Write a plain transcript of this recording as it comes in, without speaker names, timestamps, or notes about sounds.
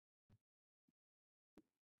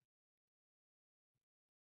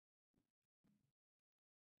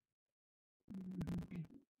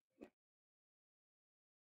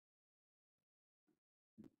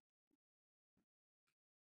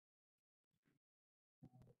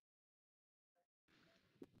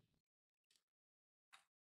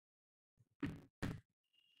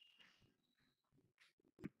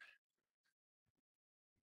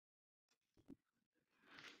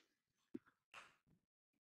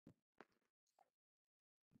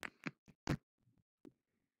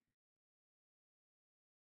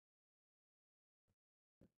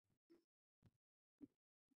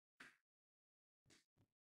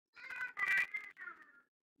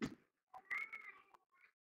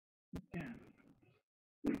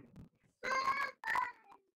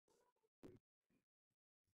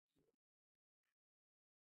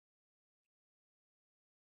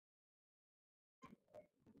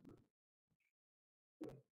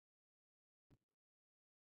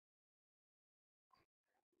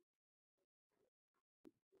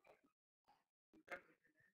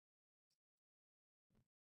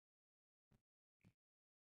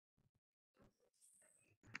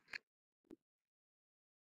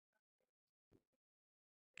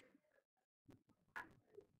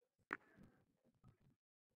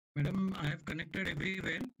Madam, I have connected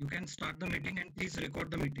everywhere. You can start the meeting and please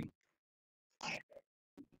record the meeting.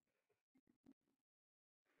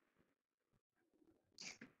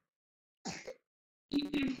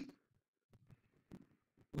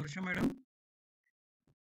 Varsha madam.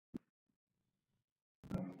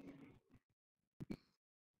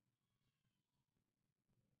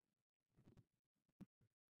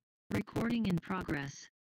 Recording in progress.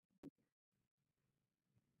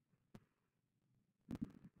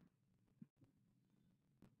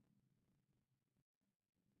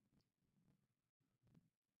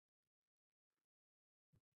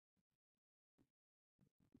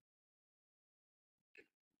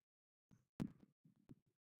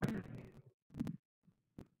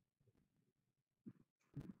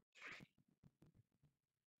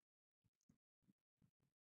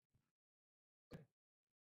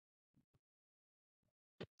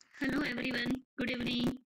 Hello everyone. Good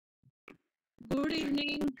evening. Good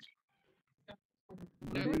evening.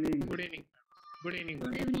 Good evening. Good evening. Good evening.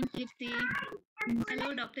 Good evening, Kirti.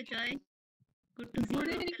 Hello, Dr. Joy. Good to see Good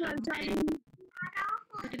you. evening, after a long Varshali. time.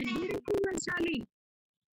 Good Good evening. evening, Varshali.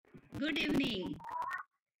 Good evening.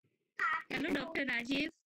 Hello, Dr. Rajeev.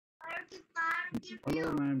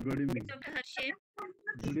 Hello, ma'am. Good evening. Dr. Harshe.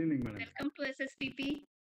 Good evening, madam. Welcome to SSPP.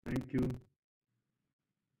 Thank you.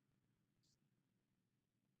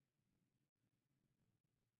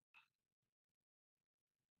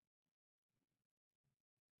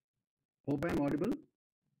 Hope I am audible.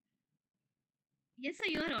 Yes, sir,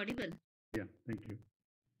 you are audible. Yeah, thank you.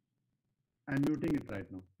 I'm muting it right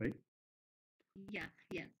now, right? Yeah.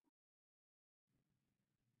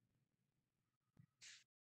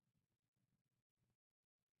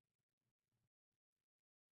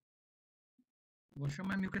 Varsha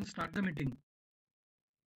ma'am, you can start the meeting.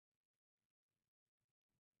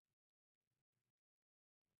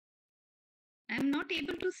 I'm not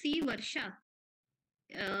able to see Varsha.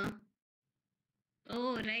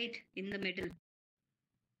 Oh, right, in the middle.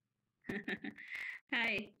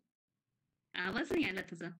 Hi. आवाज नाही आला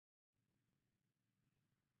तुझा.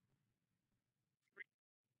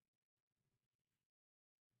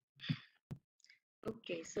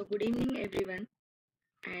 Okay, so good evening everyone,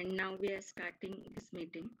 and now we are starting this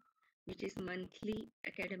meeting, which is monthly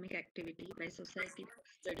academic activity by Society for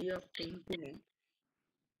Study of Pain Pune,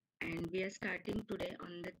 and we are starting today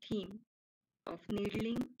on the theme of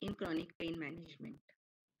needling in chronic pain management.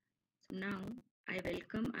 So now I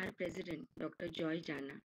welcome our president, Dr.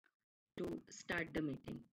 Jana, to start the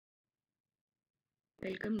meeting.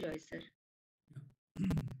 Welcome, Joy sir.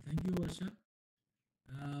 Thank you, Varsha.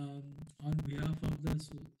 On behalf of the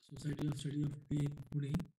Society of Study of Pain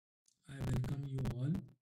Pune, I welcome you all.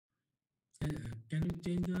 Can you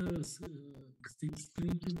change the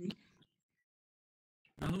screen to me?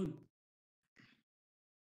 Rahul?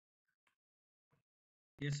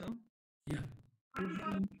 Yes, sir. Yeah. Put me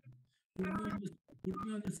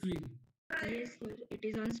on the screen. Yes, sir, it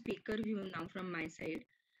is on speaker view now from my side.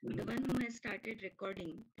 The one who has started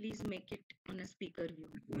recording, please make it on a speaker view.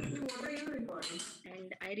 What are you recording?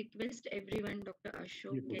 And I request everyone, Dr.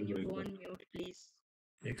 Ashok, can you go on mute, please?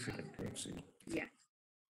 Excellent. Yeah.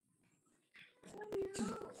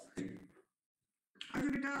 अच्छा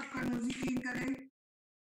बेटा आपका nosy clean करें.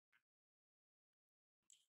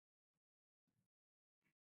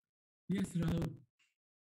 Yes, Rahul.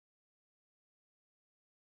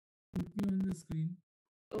 Put me on the screen.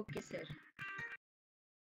 Okay, sir.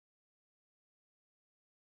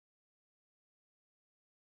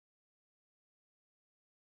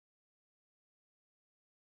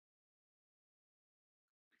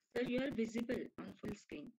 Sir, you are visible on full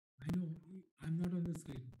screen. I know I'm not on the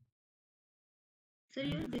screen. Sir,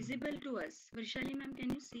 you are visible to us. Varshali ma'am, can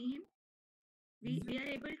you see him? We are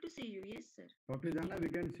able to see you. Yes, sir. Dr. Jana, we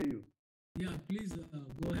can see you. Yeah, please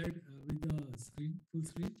go ahead with the screen, full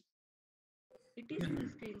screen. It is full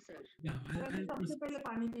screen, sir. Yeah, I'll सबसे पहले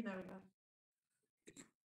पानी पीना बेटा.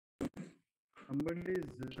 Somebody is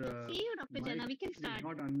See you, Dr. Jana. We can start.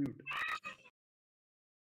 not unmute.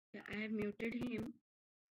 Yeah, I have muted him.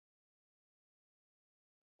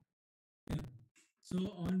 Yeah. So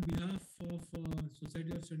on behalf of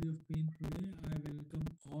Society of Study of Pain Pune, I welcome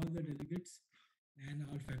all the delegates and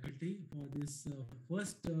our faculty for this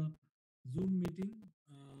first Zoom meeting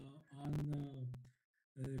on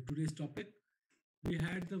today's topic. We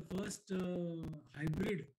had the first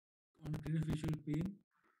hybrid on craniofacial pain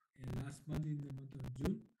last month in the month of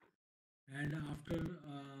June, and after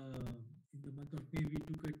in the month of May we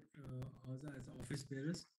took it also as office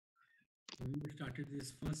bearers. So we started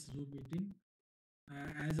this first Zoom meeting.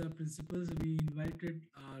 As our principals, we invited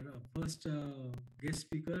our first guest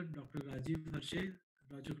speaker, Dr. Rajeev Harshe,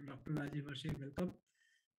 Dr. Rajeev Harshe, welcome.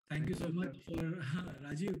 Thank you so much for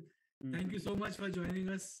Rajeev. Thank you so much for joining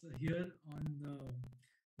us here on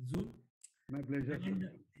Zoom. My pleasure. And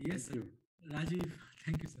yes, Thank you. Rajeev,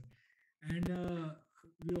 thank you, sir. And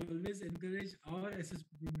we always encourage our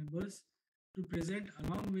SSPP members to present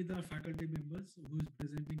along with our faculty members who is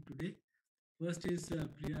presenting today. First is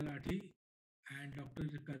Priya Rathi and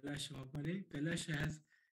Dr. Kailash Waghmare. Kailash has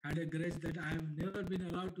had a grudge that I have never been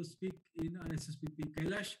allowed to speak in our SSPP.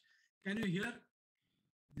 Kailash, can you hear?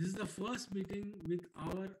 This is the first meeting with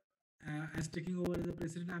our, as taking over as the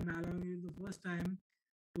president, I'm allowing you the first time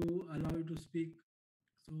to allow you to speak.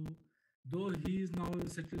 So, though he is now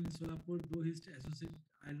settled in Solapur, though he's associated,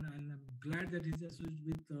 and I'm glad that he's associated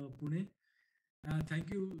with Pune. Thank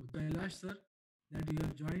you, Kailash, sir, that you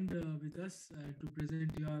have joined with us to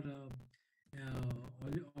present your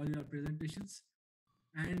all your presentations.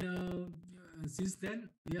 And since then,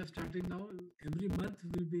 we have started now. Every month,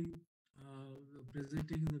 we'll be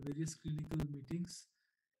presenting the various clinical meetings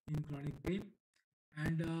in chronic pain.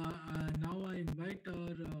 And now I invite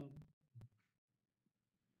our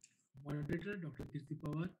moderator, Dr. Kirti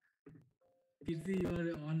Pawar. Kirti, you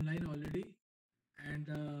are online already, and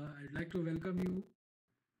I'd like to welcome you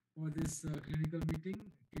for this clinical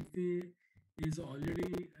meeting. Kirti is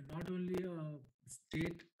already not only a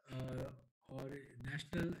state or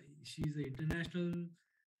national, she's an international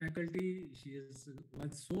faculty. She has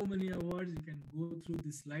won so many awards. You can go through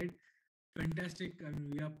this slide. Fantastic. I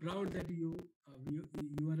mean, we are proud that you are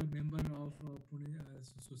a member of Pune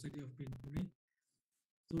Society of Pain Pune.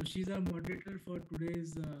 So she's our moderator for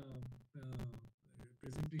today's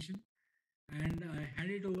presentation, and I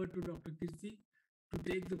hand it over to Dr. Kirti to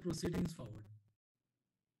take the proceedings forward.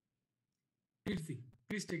 Kirti,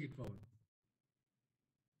 please take it forward.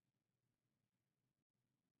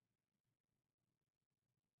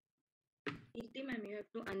 Kirti ma'am, you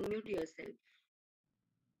have to unmute yourself.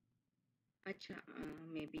 Acha,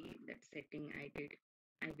 maybe that setting I did.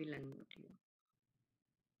 I will unmute you.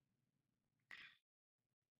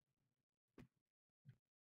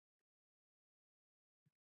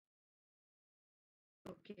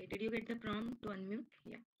 Okay, did you get the prompt to unmute?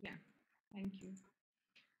 Yeah. Thank you.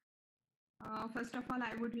 First of all,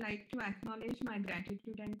 I would like to acknowledge my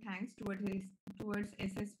gratitude and thanks towards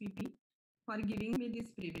SSPP for giving me this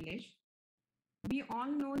privilege. We all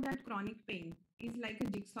know that chronic pain is like a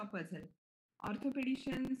jigsaw puzzle.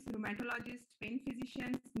 Orthopedicians, rheumatologists, pain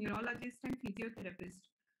physicians, neurologists, and physiotherapists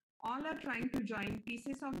all are trying to join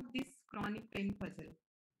pieces of this chronic pain puzzle.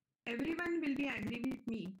 Everyone will be agree with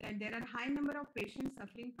me that there are high number of patients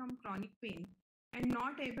suffering from chronic pain and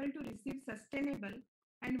not able to receive sustainable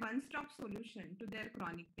and one-stop solution to their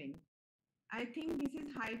chronic pain. I think this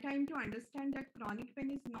is high time to understand that chronic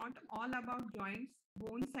pain is not all about joints,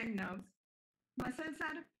 bones, and nerves. Muscles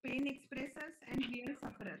are pain expressors and real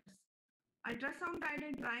sufferers.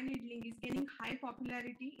 Ultrasound-guided dry needling is gaining high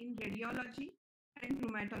popularity in radiology and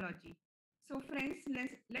rheumatology. So friends,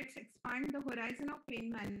 let's expand the horizon of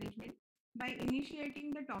pain management by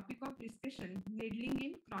initiating the topic of discussion, needling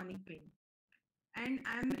in chronic pain. And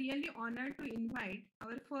I'm really honored to invite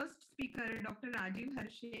our first speaker, Dr. Rajeev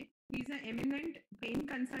Harshe. He's an eminent pain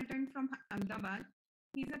consultant from Ahmedabad.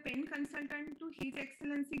 He's a pain consultant to His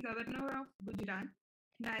Excellency Governor of Gujarat,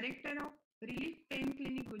 Director of Relief Pain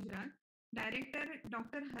Clinic Gujarat, Director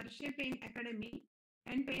Dr. Harshe Pain Academy,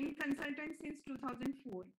 and pain consultant since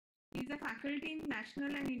 2004. He is a faculty in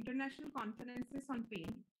national and international conferences on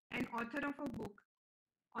pain and author of a book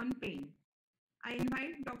on pain. I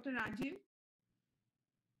invite Dr. Rajeev.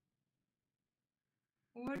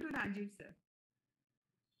 Over to Rajeev, sir.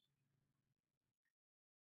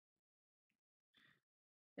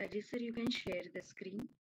 Rajeev sir, you can share the screen.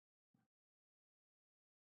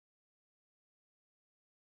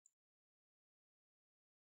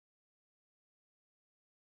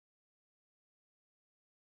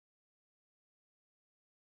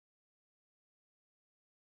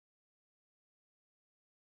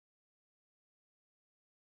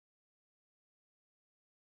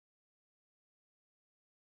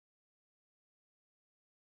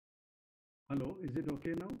 Hello, is it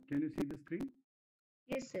okay now? Can you see the screen?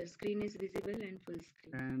 Yes, sir. Screen is visible and full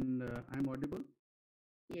screen. And I'm audible?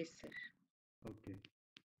 Yes, sir. Okay.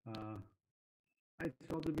 I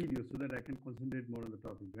stop the video so that I can concentrate more on the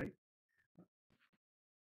topic, right?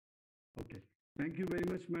 Okay. Thank you very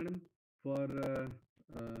much, madam, for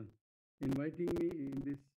inviting me in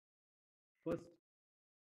this first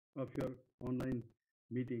of your online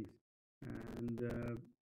meetings. And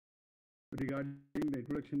regarding the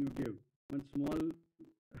introduction you gave, one small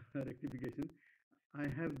rectification. I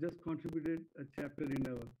have just contributed a chapter in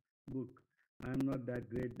a book I'm not that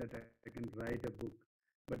great that I can write a book.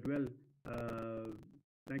 But well,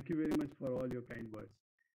 thank you very much for all your kind words.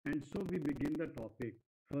 And so we begin the topic,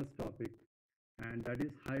 first topic, and that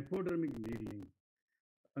is hypodermic needling,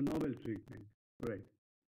 a novel treatment. Right.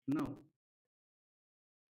 Now,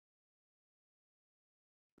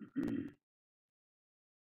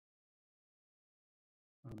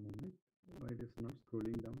 a moment, why it is not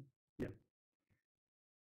scrolling down? Yeah.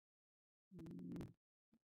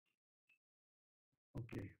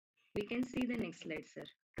 Okay. We can see the next slide, sir.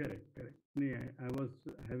 Correct, correct. Yeah, I was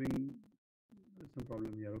having some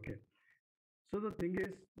problem here. Okay. So the thing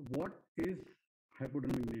is, what is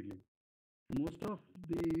hypodermic needling? Most of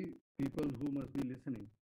the people who must be listening,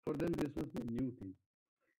 for them this must be a new thing.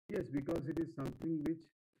 Yes, because it is something which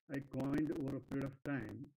I coined over a period of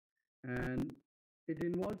time, and it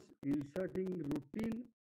involves inserting routine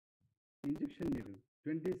injection needle,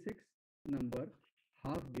 26 number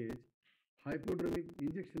half gauge hypodermic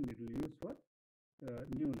injection needle used for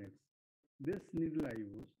neonates. This needle I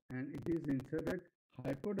use, and it is inserted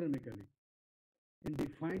hypodermically in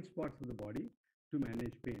defined spots of the body to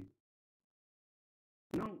manage pain.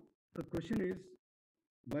 Now, the question is,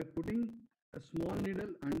 by putting a small needle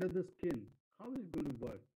under the skin, how is it going to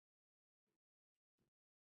work?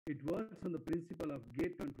 It works on the principle of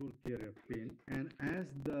gate control theory of pain, and as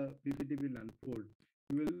the PPT will unfold,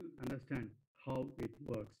 you will understand how it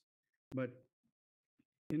works. But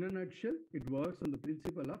in a nutshell, it works on the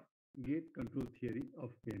principle of gate control theory of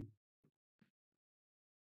pain.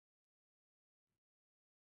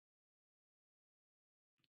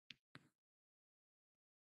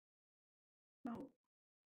 Now,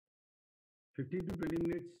 15 to 20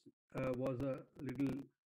 minutes was a little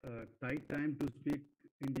tight time to speak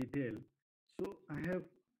in detail. So I have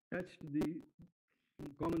touched the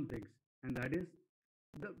common things, and that is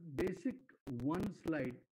the basic one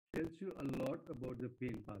slide tells you a lot about the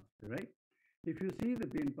pain pathway, right? If you see the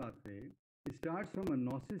pain pathway, it starts from a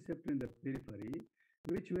nociceptor in the periphery,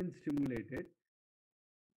 which when stimulated,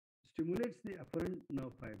 stimulates the afferent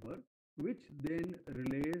nerve fiber, which then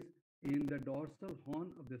relays in the dorsal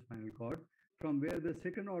horn of the spinal cord, from where the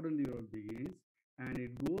second order neuron begins, and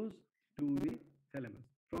it goes to the thalamus.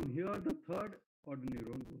 From here, the third order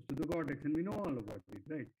neuron goes to the cortex, and we know all about it,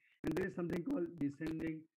 right? And there is something called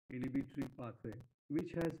descending inhibitory pathway,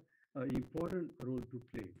 which has an important role to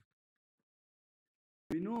play.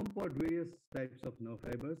 We know about various types of nerve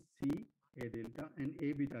fibers, C, A delta, and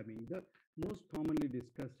A beta being the most commonly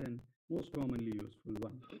discussed and most commonly useful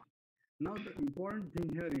one. Now, the important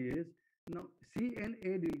thing here is, now C and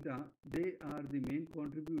A delta, they are the main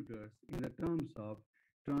contributors in the terms of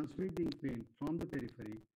transmitting pain from the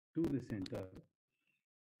periphery to the center.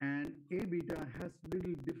 And A beta has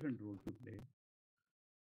little different role to play.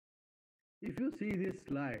 If you see this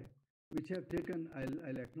slide, which I have taken,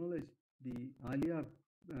 I'll acknowledge the Alia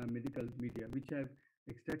medical media, which I have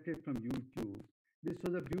extracted from YouTube. This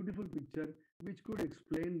was a beautiful picture which could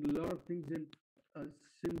explain a lot of things in a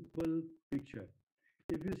simple picture.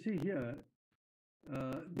 If you see here,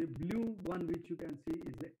 the blue one which you can see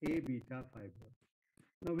is the A beta fiber.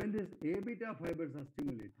 Now, when these A beta fibers are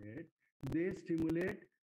stimulated, they stimulate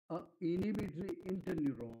an inhibitory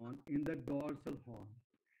interneuron in the dorsal horn.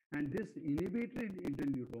 And this inhibitory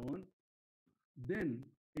interneuron then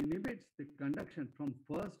inhibits the conduction from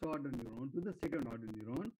first order neuron to the second order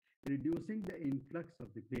neuron, reducing the influx of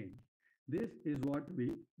the pain. This is what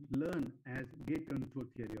we learn as gate control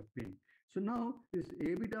theory of pain. So now this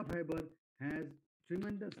A beta fiber has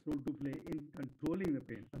tremendous role to play in controlling the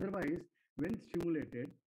pain. Otherwise, when stimulated,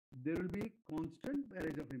 there will be constant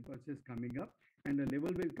barrage of impulses coming up, and a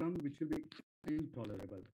level will come which will be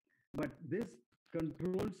intolerable. But this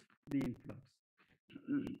controls the influx.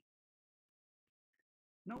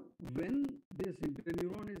 Now, when this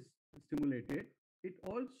interneuron is stimulated, it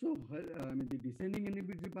also, the descending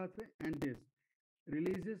inhibitory pathway, and this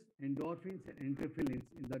releases endorphins and interferons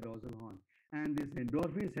in the dorsal horn. And these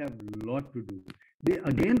endorphins have a lot to do. They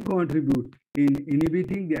again contribute in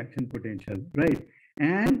inhibiting the action potential, right?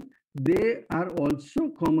 And they are also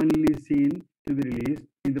commonly seen to be released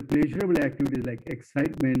in the pleasurable activities like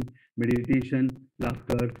excitement, meditation,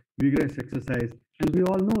 laughter, vigorous exercise. And we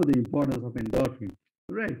all know the importance of endorphin,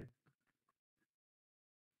 right?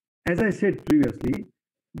 As I said previously,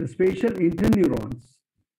 the spatial interneurons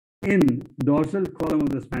in dorsal column of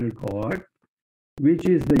the spinal cord, which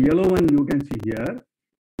is the yellow one you can see here,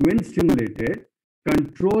 when stimulated,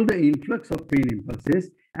 control the influx of pain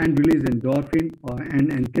impulses and release endorphin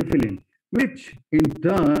and enkephalin, which in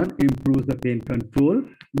turn improves the pain control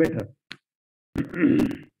better.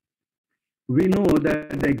 we know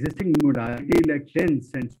that the existing modality like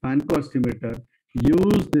TENS and span cord stimulator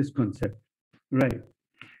use this concept, right?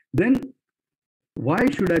 Then why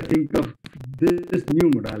should I think of this new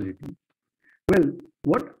modality? Well,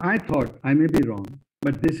 what I thought, I may be wrong,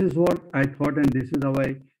 but this is what I thought, and this is how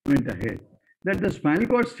I went ahead. That the spinal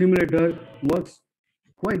cord stimulator works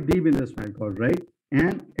quite deep in the spinal cord, right?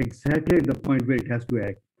 And exactly at the point where it has to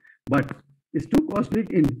act. But it's too costly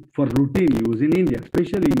for routine use in India,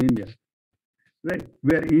 especially in India, right?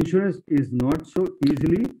 Where insurance is not so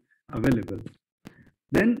easily available.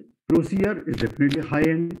 Then procedure is definitely high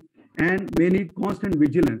end and may need constant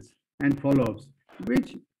vigilance and follow-ups,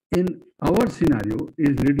 which in our scenario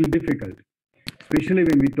is little difficult, especially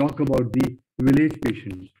when we talk about the village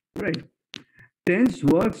patients, right? TENS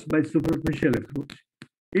works by superficial approach.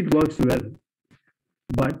 It works well,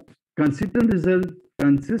 but consistent results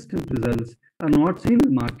are not seen in the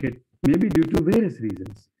market, maybe due to various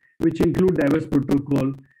reasons, which include diverse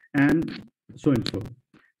protocol and so and so.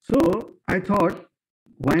 So I thought,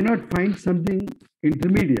 why not find something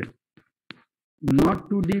intermediate, not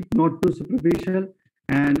too deep, not too superficial,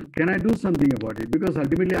 and can I do something about it? Because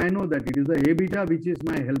ultimately I know that it is the A beta which is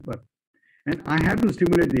my helper, and I have to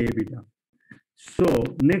stimulate the A beta. So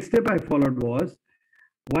next step I followed was,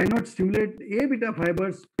 why not stimulate A beta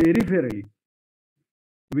fibers peripherally,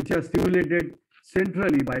 which are stimulated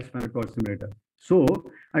centrally by spinal cord stimulator. So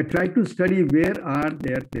I tried to study where are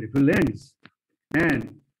their peripheral ends,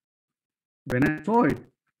 and when I saw it,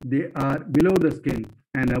 they are below the skin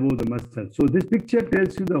and above the muscle. So this picture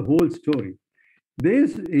tells you the whole story.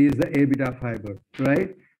 This is the A beta fiber,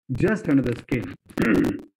 right? Just under the skin.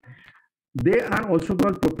 They are also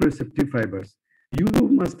called proprioceptive fibers. You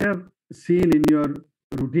must have seen in your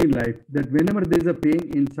routine life that whenever there is a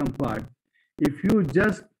pain in some part, if you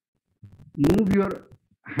just move your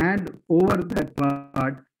hand over that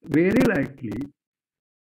part, very likely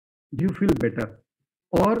you feel better.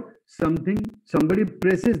 Or somebody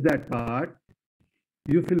presses that part,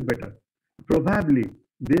 you feel better. Probably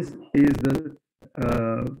this is the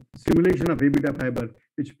stimulation of A beta fiber,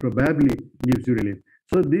 which probably gives you relief.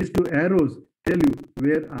 So these two arrows tell you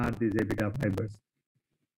where are these A beta fibers.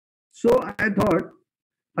 So I thought,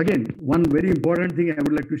 again, one very important thing I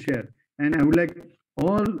would like to share, and I would like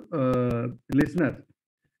all listeners,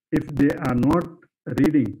 if they are not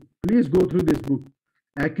reading, please go through this book,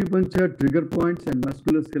 Acupuncture, Trigger Points and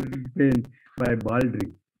Musculoskeletal Pain by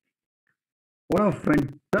Baldry. What a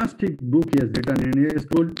fantastic book he has written, and he has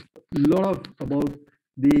told a lot about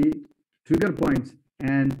the trigger points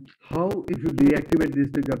and how if you deactivate these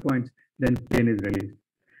trigger points, then pain is released.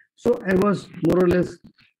 So I was more or less,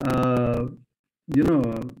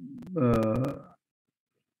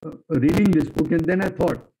 reading this book, and then I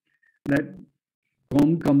thought that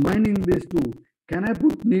combining these two, can I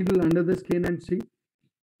put needle under the skin and see?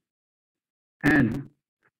 And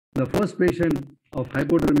the first patient of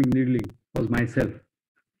hypodermic needling was myself.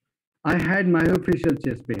 I had myofascial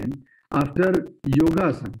chest pain after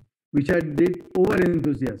yogasana, which I did over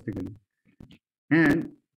enthusiastically.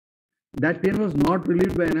 And that pain was not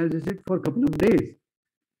relieved by analgesic for a couple of days.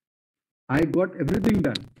 I got everything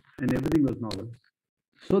done and everything was normal.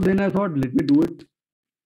 So then I thought, let me do it.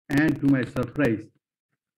 And to my surprise,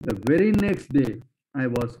 the very next day, I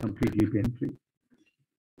was completely pain-free.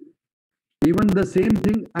 Even the same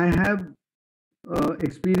thing I have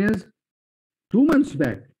experienced 2 months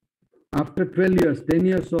back, after 12 years, 10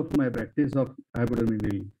 years of my practice of hypodermic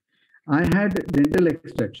needling. I had dental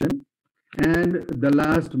extraction and the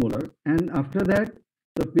last molar, and after that,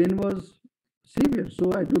 the pain was severe.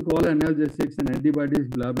 So I took all analgesics and antibiotics,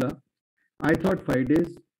 blah, blah. I thought 5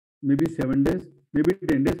 days, maybe 7 days, maybe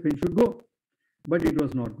 10 days, pain should go. But it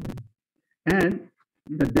was not going. And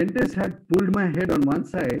the dentist had pulled my head on one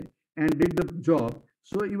side and did the job.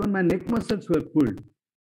 So even my neck muscles were pulled.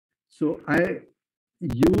 So I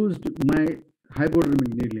used my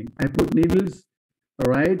hypodermic needling. I put needles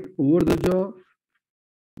right over the jaw,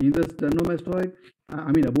 in the sternomastoid,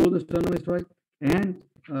 above the sternomastoid, and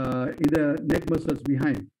in the neck muscles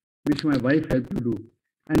behind, which my wife helped to do.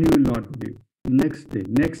 And you will not believe, next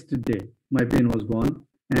day, my pain was gone.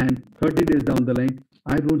 And 30 days down the line,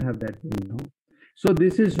 I don't have that pain now. So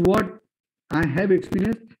this is what I have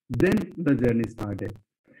experienced. Then the journey started.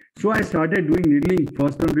 So I started doing needling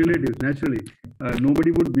first on relatives, naturally.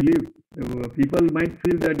 Nobody would believe. People might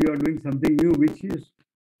feel that you are doing something new, which is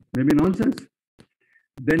maybe nonsense.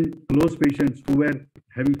 Then close patients who were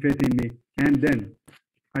having faith in me. And then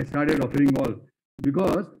I started offering all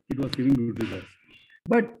because it was giving good results.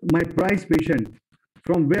 But my prize patient,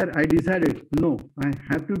 from where I decided, no, I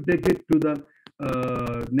have to take it to the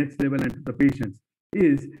next level and to the patients.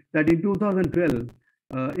 is that in 2012,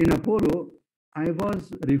 in Apollo, I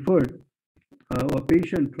was referred a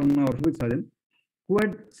patient from our orthopedic surgeon who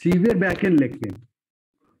had severe back and leg pain.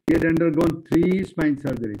 He had undergone 3 spine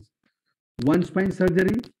surgeries, 1 spine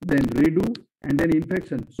surgery, then redo, and then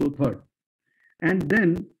infection, so third. And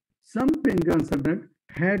then some pain consultant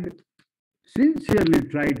had sincerely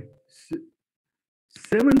tried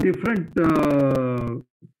 7 different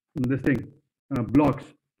blocks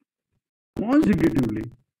consecutively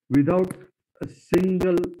without a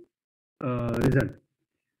single result.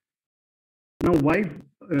 Now, wife,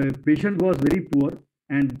 patient was very poor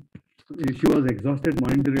and she was exhausted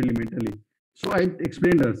monetarily, mentally. So I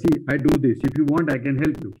explained her, see, I do this. If you want, I can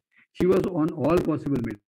help you. She was on all possible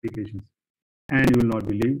medications. And you will not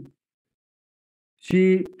believe,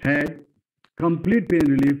 she had complete pain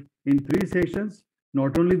relief in 3 sessions.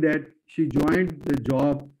 Not only that, she joined the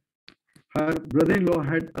job. Her brother-in-law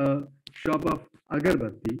had a shop of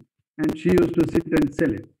agarbatti and she used to sit and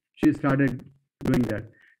sell it. She started doing that.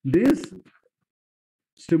 This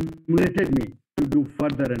stimulated me to do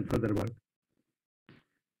further and further work.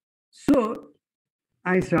 So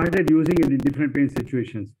I started using it in different pain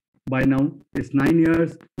situations. By now, it's 9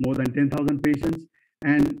 years, more than 10,000 patients,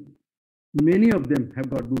 and many of them have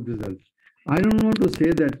got good results. I don't want to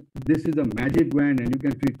say that this is a magic wand and you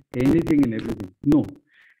can treat anything and everything. No.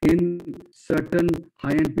 In certain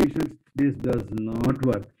high-end patients, this does not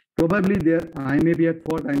work. Probably there, I may be at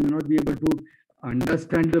fault. I may not be able to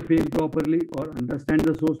understand the pain properly or understand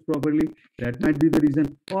the source properly. That might be the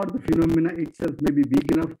reason. Or the phenomena itself may be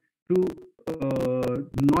weak enough to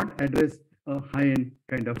not address a high-end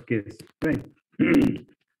kind of case. Right.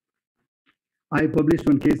 I published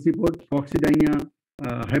one case report, coccydynia,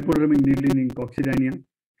 hypodermic needling in coccydynia,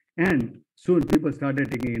 and soon people started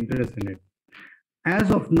taking interest in it.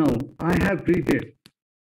 As of now, I have treated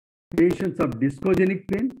patients of discogenic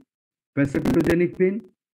pain, pacipitogenic pain,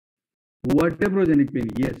 vertebrogenic pain,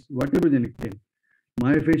 yes, vertebrogenic pain,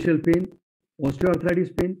 myofascial pain,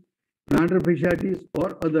 osteoarthritis pain, plantar fasciitis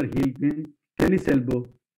or other heel pain, tennis elbow,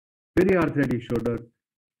 periarthritic shoulder,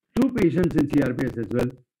 2 patients in CRPS as well,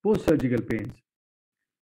 post-surgical pains.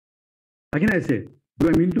 Again, I say, do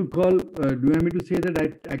I mean to say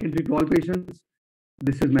that I can treat all patients?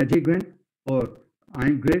 This is magic wand or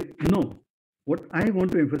I'm great? No. What I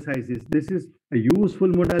want to emphasize is this is a useful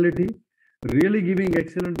modality, really giving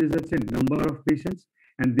excellent results in number of patients,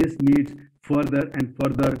 and this needs further and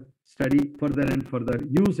further study, further and further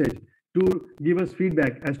usage to give us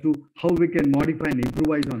feedback as to how we can modify and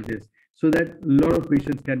improvise on this so that a lot of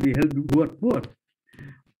patients can be helped who are poor.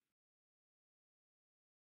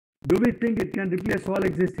 Do we think it can replace all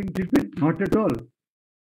existing treatment? Not at all.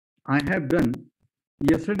 I have done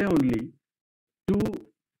yesterday only 2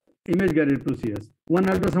 image guided procedures, 1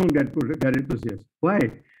 ultrasound guided procedures. Why?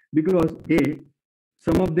 Because A,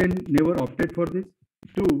 some of them never opted for this.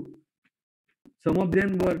 2, some of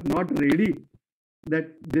them were not ready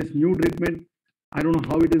that this new treatment, I don't know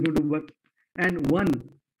how it is going to work. And 1,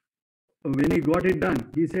 when he got it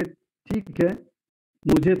done, he said, ठीक है,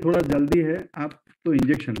 मुझे थोड़ा जल्दी है, आप तो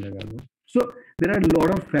injection लगा दो. So there are a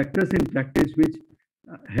lot of factors in practice which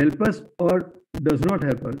help us or does not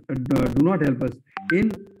help us, do not help us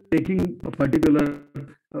in taking a particular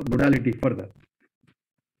modality further.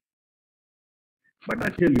 But I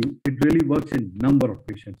tell you, it really works in number of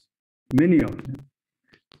patients, many of them.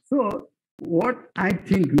 So what I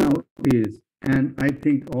think now is, and I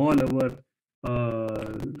think all our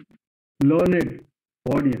learned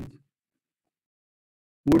audience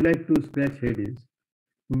would like to scratch head is,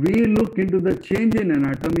 we look into the change in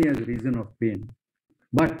anatomy as reason of pain,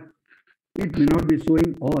 but it may not be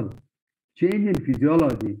showing all. Change in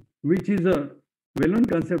physiology, which is a well-known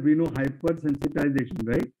concept, we know hypersensitization,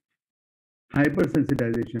 right?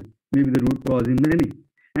 Hypersensitization may be the root cause in many.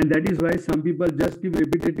 And that is why some people just give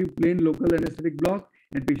repetitive plain local anesthetic block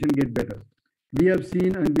and patient get better. We have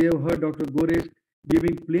seen and we have heard Dr. Gore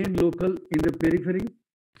giving plain local in the periphery,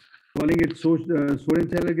 calling it sodium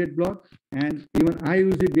channel block, and even I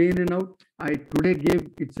use it day in and out. I today gave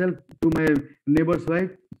itself to my neighbor's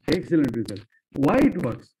wife, excellent result. Why it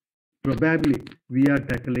works? Probably we are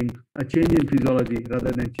tackling a change in physiology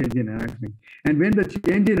rather than change in anatomy. And when the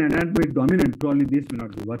change in anatomy is dominant, probably this may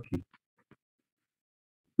not be working.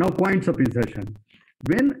 Now, points of insertion.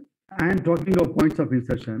 When I am talking of points of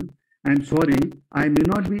insertion, I am sorry, I may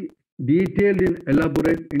not be detailed and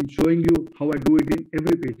elaborate in showing you how I do it in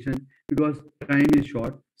every patient because time is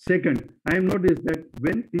short. Second, I have noticed that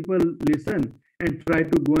when people listen and try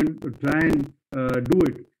to go and do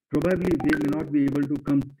it, probably they may not be able to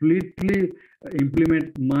completely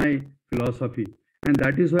implement my philosophy. And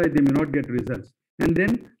that is why they may not get results. And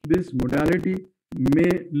then this modality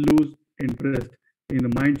may lose interest in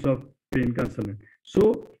the minds of pain consultant.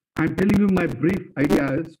 So I'm telling you my brief idea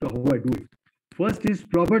as to how I do it. First is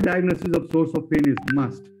proper diagnosis of source of pain is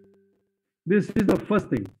must. This is the first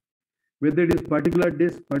thing, whether it is particular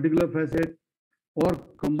disc, particular facet, or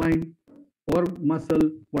combined, or muscle,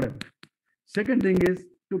 whatever. Second thing is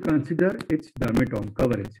to consider its dermatome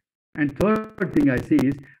coverage. And third thing I see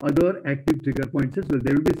is other active trigger points as well.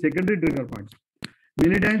 There will be secondary trigger points.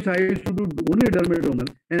 Many times I used to do only dermatomal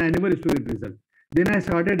and I never used to get result. Then I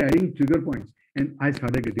started adding trigger points and I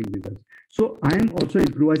started getting results. So I am also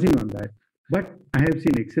improvising on that. But I have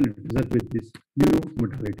seen excellent results with this new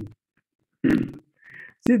modality.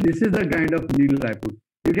 See, this is the kind of needle I put.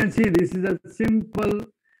 You can see this is a simple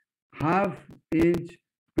half-inch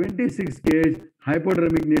 26 gauge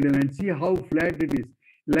hypodermic needle and see how flat it is.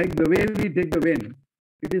 Like the way we take the vein,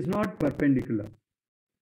 it is not perpendicular.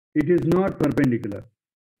 It is not perpendicular.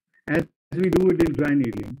 As we do it in dry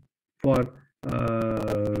needling for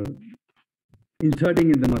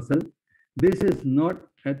inserting in the muscle, this is not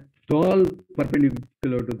at all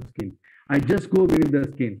perpendicular to the skin. I just go beneath the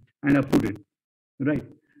skin and I put it, right?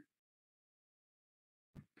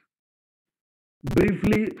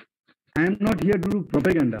 Briefly, I am not here to do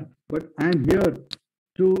propaganda, but I am here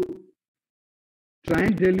to try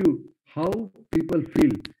and tell you how people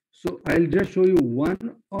feel. So I'll just show you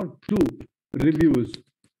one or two reviews,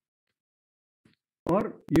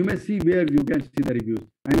 or you may see where you can see the reviews.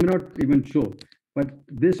 I may not even show, but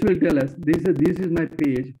this will tell us this is my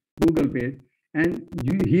page, Google page, and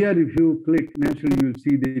here if you click, naturally you will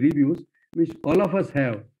see the reviews which all of us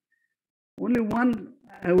have. Only one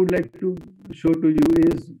I would like to show to you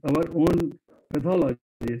is our own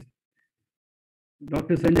pathologist,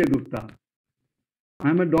 Dr. Sanjay Gupta.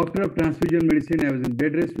 I'm a doctor of transfusion medicine. I was in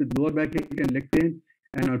bed rest with lower backache and leg pain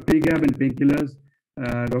and on pre-gab and painkillers.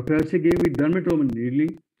 Dr. Harshe gave me dermatome and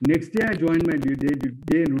needling. Next day, I joined my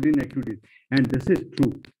day and routine activities. And this is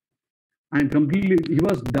true. I'm completely, he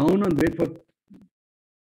was down on weight for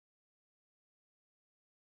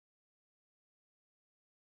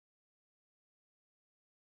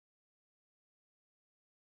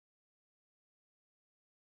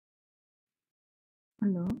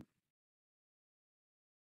Hello.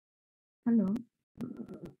 Hello.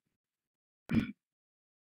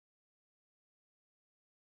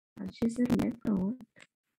 She said left out.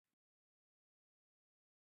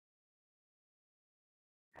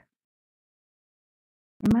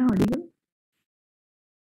 Am I audible?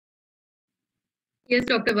 Yes,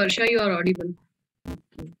 Dr. Varsha, you are audible.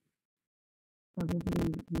 Okay.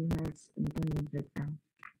 Probably he has internet breakdown.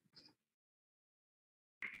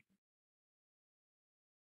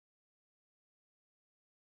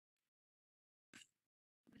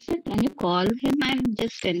 Sir, can you call him and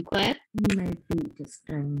just inquire? He might be just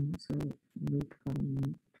trying, so wait for a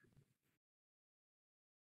minute.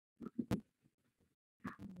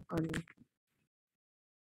 Call him.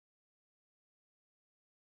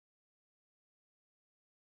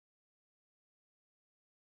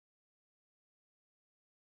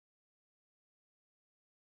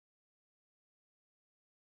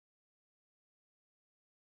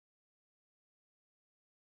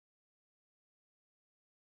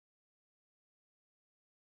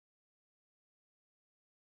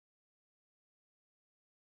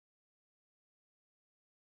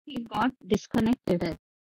 He got disconnected.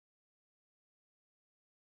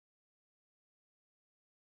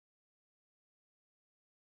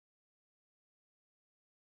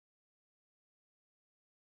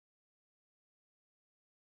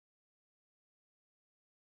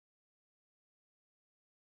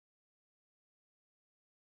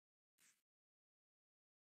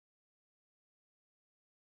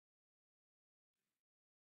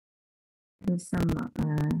 There's some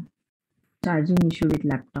charging issue with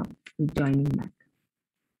laptop. He's joining back.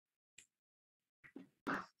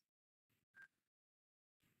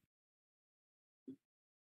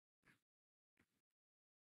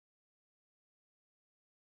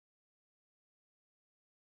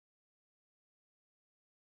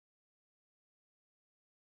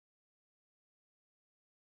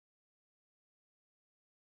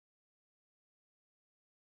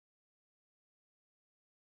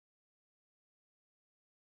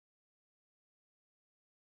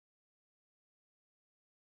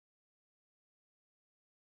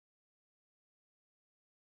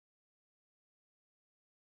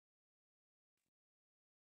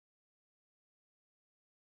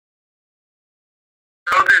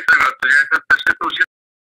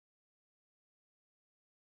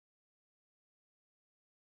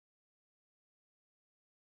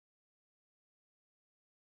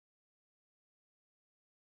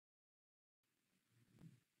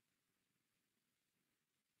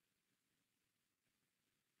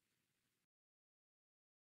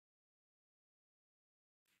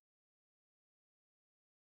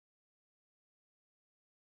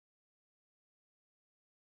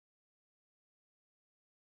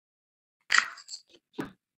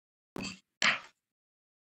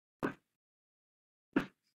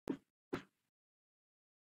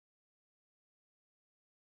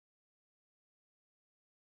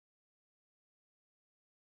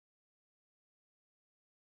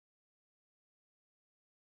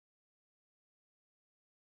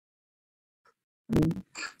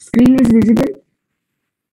 Screen is visible?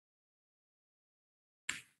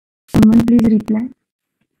 Someone please reply.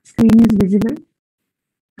 Screen is visible?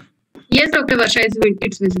 Yes, Dr. Varsha,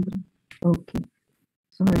 it's visible. Okay.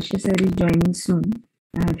 So Harshe sir is joining soon.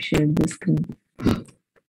 I have shared the screen.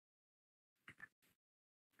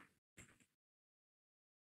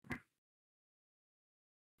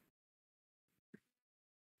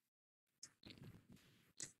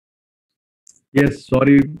 Yes,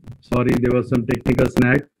 sorry, there was some technical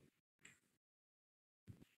snag.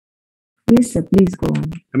 Yes, sir, please go on.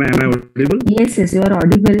 Am I audible? Yes, you are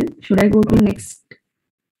audible. Should I go to next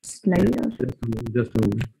slide? Or? Just a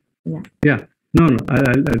moment. Yeah. No,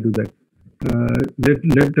 I'll do that.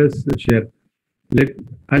 Let us share.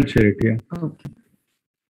 I'll share it. Yeah. Okay.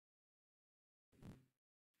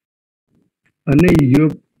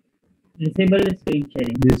 You Disable screen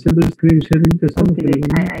sharing. disable screen sharing. Okay, wait,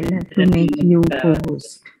 I'll have to make you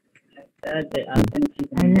co-host.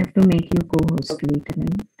 I'll have to make you co-host. Wait a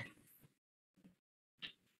minute.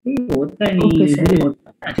 Okay, sir.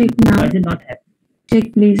 Check now. Why is it not happening?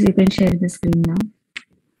 Check, please. You can share the screen now.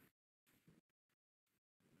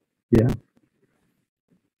 Yeah.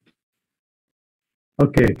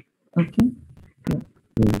 Okay. Okay.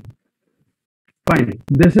 Fine.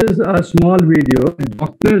 This is a small video.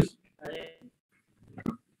 Doctors.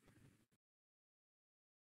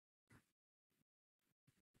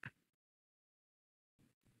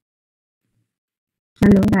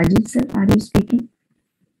 Hello, Rajeev sir. Are you speaking?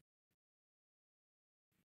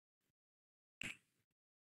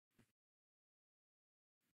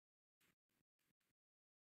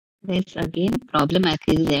 There's again problem at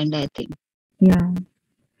his end, I think. Yeah.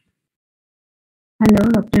 Hello,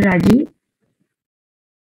 Dr. Rajeev.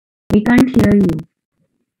 We can't hear you.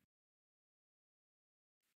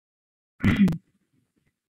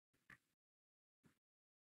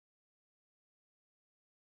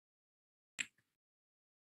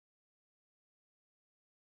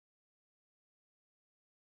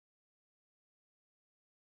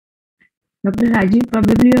 Dr. Rajeev,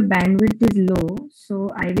 probably your bandwidth is low, so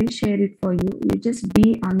I will share it for you. You just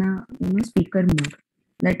be on a speaker mode.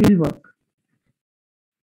 That will work.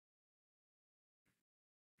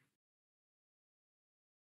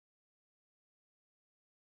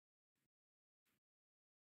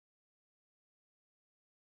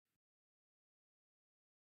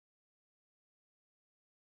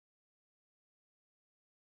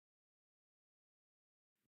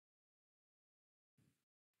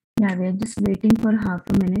 Yeah, we are just waiting for half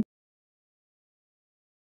a minute.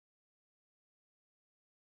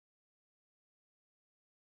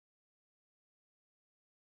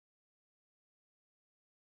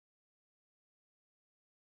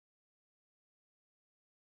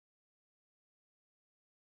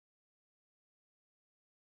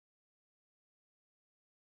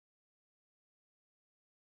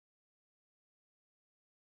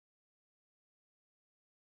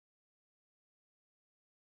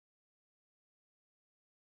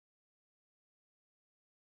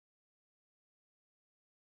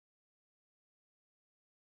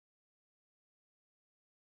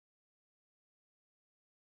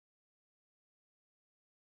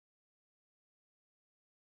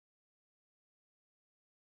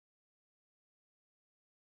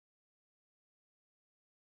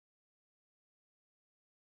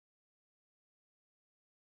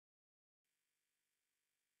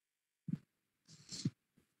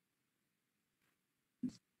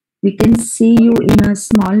 We can see you in a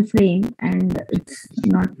small frame and it's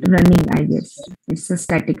not running, I guess. It's a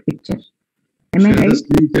static picture. Am I right?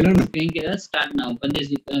 Screen के start now. But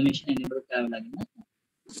this information enable करावं लागेल ना.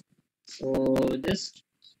 So just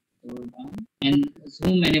go down and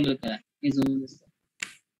zoom enable करा. हे zoom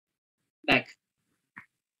back.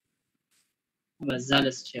 बस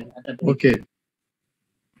झालंच share. आता Okay.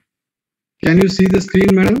 Can you see the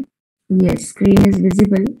screen, madam? Yes, screen is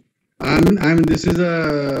visible. This is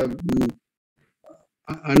a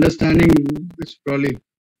understanding which probably.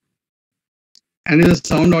 And is the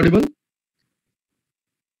sound audible?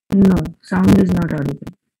 No, sound is not audible.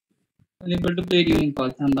 Unable to play during call.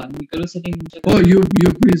 थांबा. मी करू setting. Oh, you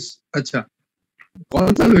please. अच्छा.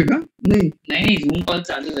 Call चालू है का? नहीं. नहीं, Zoom call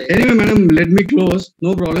चालू है. Anyway, madam, let me close.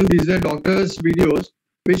 No problem. These are doctors' videos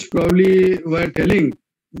which probably were telling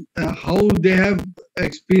how they have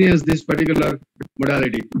experienced this particular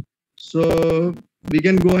modality. So we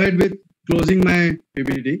can go ahead with closing my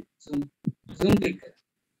PPT. Zoom click.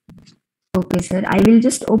 Okay, sir. I will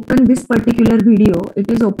just open this particular video. It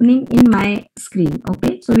is opening in my screen.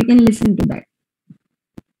 Okay, so we can listen to that.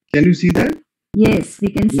 Can you see that? Yes, we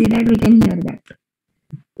can see that. We can hear that.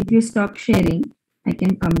 If you stop sharing, I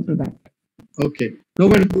can come to that. Okay. No,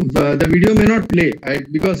 but the video may not play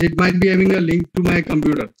because it might be having a link to my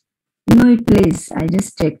computer. No, it plays. I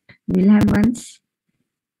just checked. We'll have once.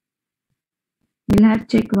 We'll have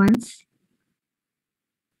check once.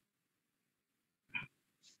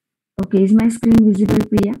 Okay, is my screen visible,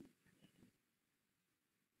 Priya?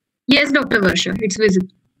 Yes, Dr. Varsha, it's visible.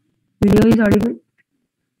 Video is audible?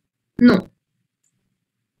 No.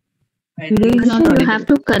 Video is not You audible. have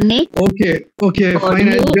to connect. Okay, okay, fine.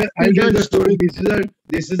 I'll get the story.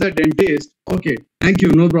 This is a dentist. Okay, thank you.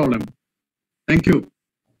 No problem. Thank you.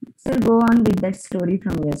 Sir, go on with that story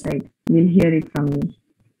from your side. We'll hear it from you.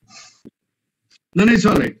 No, it's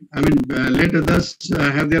all right. I mean, let others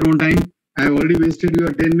have their own time. I have already wasted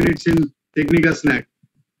your 10 minutes in taking a snack.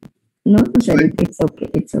 No, sir, it's okay.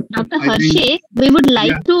 It's okay. Dr. Harshe, we would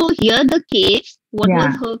like Yeah. to hear the case. What Yeah.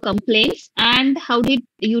 was her complaints and how did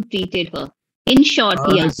you treated her? In short,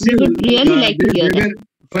 yeah. See, We would really like to hear that.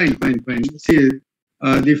 Fine. See,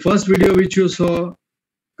 the first video which you saw,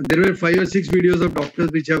 there were 5 or 6 videos of doctors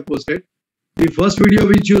which have posted. The first video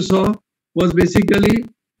which you saw was basically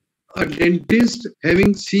a dentist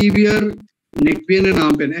having severe neck pain and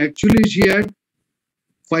arm pain. Actually, she had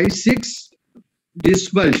 5-6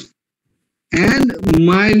 disc bulge and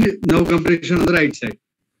mild nerve compression on the right side.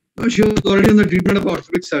 Now, she was already on the treatment of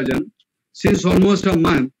orthopedic surgeon since almost a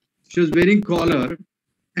month. She was wearing collar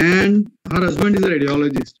and her husband is a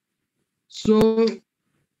radiologist. So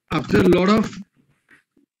after a lot of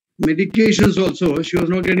medications also, she was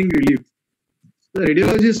not getting relief. The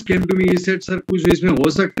radiologist came to me, he said, sir, कुछ इसमें हो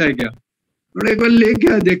सकता है क्या? मैंने कहा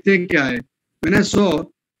लेके आए, देखते हैं क्या है. When I saw,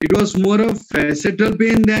 it was more of facetal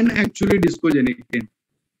pain than actually discogenic pain.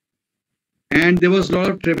 And there was a lot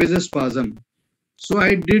of trapezius spasm. So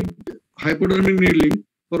I did hypodermic needling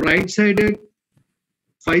for right-sided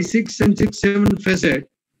 5, 6 and 6, 7 facet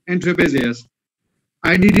and trapezius.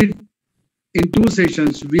 I did it in 2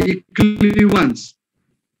 sessions, weekly once.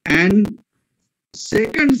 And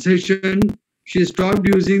second session, she stopped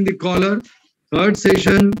using the collar. Third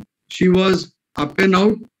session, she was up and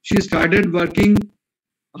out. She started working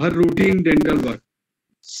her routine dental work.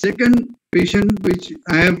 Second patient, which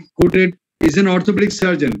I have quoted, is an orthopedic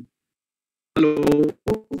surgeon. Hello,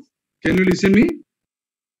 can you listen me?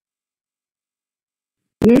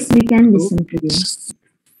 Yes, we can listen to you.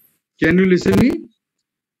 Can you listen me?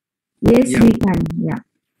 Yes, Yeah. we can. Yeah.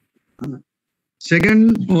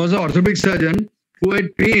 Second was an orthopedic surgeon who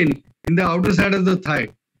had pain in the outer side of the thigh,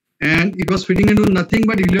 and it was fitting into nothing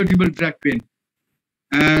but iliotibial tract pain.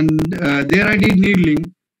 And there I did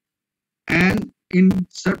needling, and in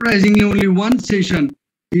surprisingly only one session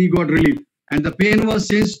he got relief, and the pain was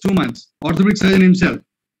since 2 months. Orthopedic surgeon himself.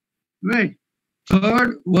 Right.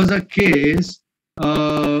 Third was a case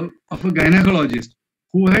of a gynecologist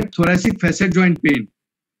who had thoracic facet joint pain,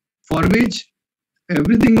 for which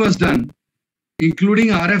everything was done, including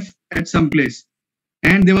RF at some place,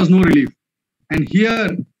 and there was no relief. And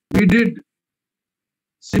here we did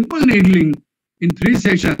simple needling in 3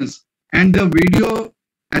 sessions, and the video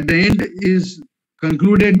at the end is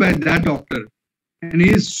concluded by that doctor, and he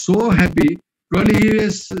is so happy. Probably he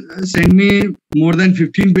has sent me more than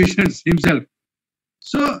 15 patients himself.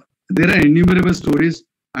 So there are innumerable stories.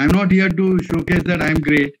 I'm not here to showcase that I'm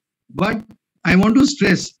great, but I want to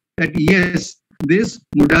stress that yes, this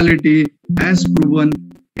modality has proven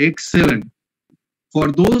excellent.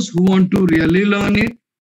 For those who want to really learn it,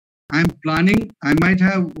 I'm planning, I might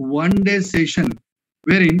have 1-day session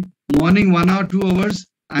wherein morning 1 or 2 hours,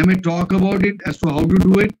 I may talk about it as to how to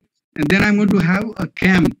do it. And then I'm going to have a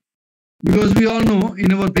camp, because we all know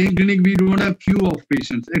in our pain clinic, we don't have queue of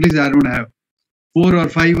patients. At least I don't have 4 or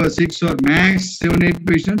 5 or 6 or max 7, 8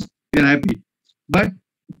 patients. We're happy. But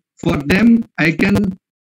for them, I can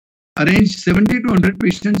arrange 70 to 100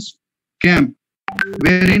 patients camp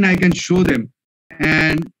wherein I can show them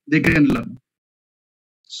and they can learn.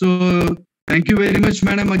 So thank you very much,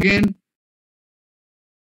 madam, again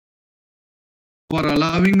for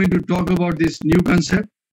allowing me to talk about this new concept.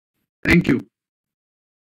 Thank you.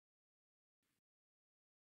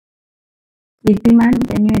 Kirti ma'am,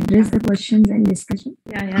 can you address the questions and discussion?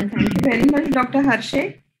 Yeah. Thank you very much, Dr.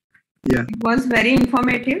 Harshe. Yeah. It was very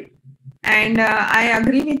informative. And I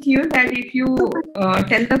agree with you that if you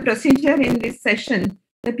tell the procedure in this session,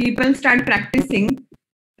 the people start practicing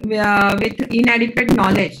with inadequate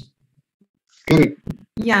knowledge. Correct.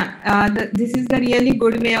 Yeah, this is the really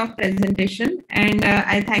good way of presentation, and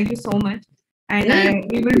I thank you so much. And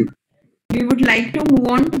we would like to move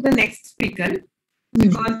on to the next speaker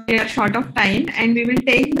because we are short of time, and we will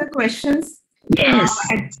take the questions. Yes.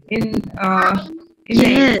 In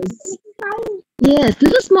Yes. Yes,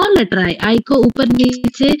 this is small letter I को ऊपर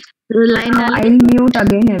नीचे I'll mute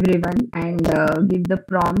again everyone and give the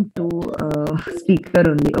prompt to speaker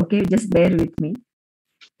only. Okay, just bear with me.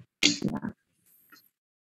 Yeah.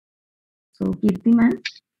 So Kirti ma'am,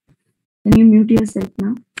 can you mute yourself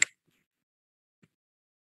now?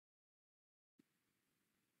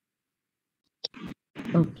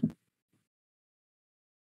 Okay.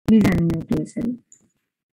 Please unmute yourself.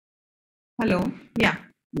 Hello. Yeah.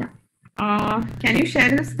 Yeah. Can you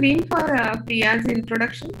share the screen for Priya's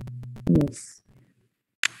introduction? Yes.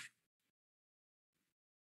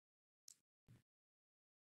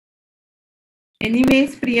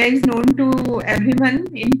 Anyways, Priya is known to everyone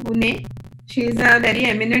in Pune. She is a very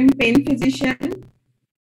eminent pain physician.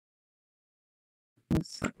 Oh,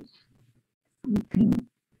 sorry. Something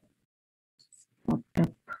popped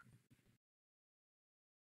up.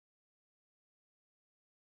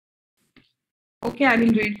 Okay, I will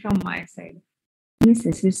read from my side. Yes,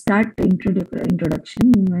 yes. You start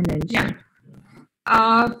introduction. Meanwhile, I'll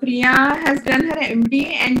share. Priya has done her MD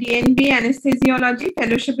and DNB Anesthesiology,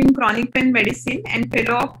 Fellowship in Chronic Pain Medicine, and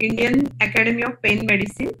Fellow of Indian Academy of Pain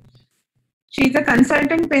Medicine. She is a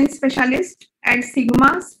consultant pain specialist at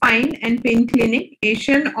Sigma Spine and Pain Clinic,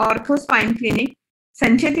 Asian Ortho Spine Clinic,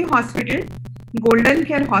 Sancheti Hospital, Golden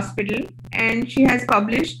Care Hospital, and she has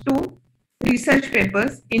published 2 research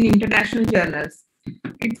papers in international journals.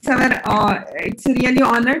 It's a really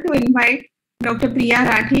honor to invite Dr. Priya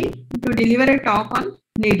Rathi to deliver a talk on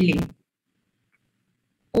needling.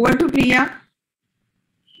 Over to Priya.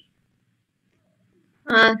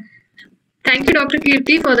 Thank you, Dr.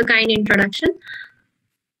 Kirti, for the kind introduction.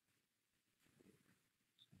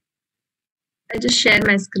 I'll just share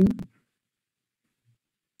my screen.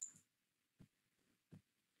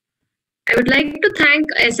 I would like to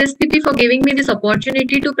thank SSPP for giving me this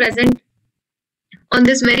opportunity to present on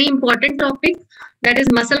this very important topic, that is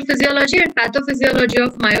muscle physiology and pathophysiology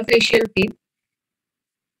of myofascial pain.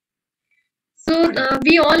 So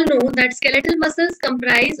we all know that skeletal muscles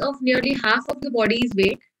comprise of nearly half of the body's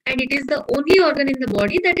weight, and it is the only organ in the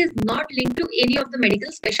body that is not linked to any of the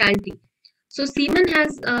medical specialty. So Seaman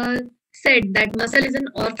has said that muscle is an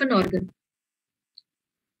orphan organ.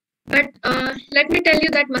 But let me tell you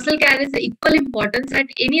that muscle carries equal importance at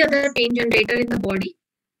any other pain generator in the body.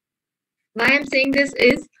 Why I'm saying this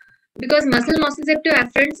is because muscle nociceptive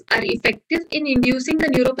afferents are effective in inducing the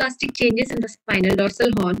neuroplastic changes in the spinal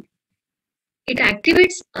dorsal horn. It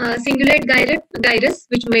activates cingulate gyrus,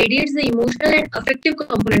 which mediates the emotional and affective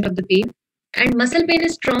component of the pain. And muscle pain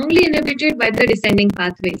is strongly inhibited by the descending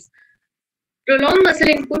pathways. Prolonged muscle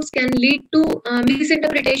inputs can lead to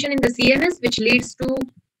misinterpretation in the CNS, which leads to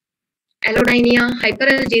allodynia,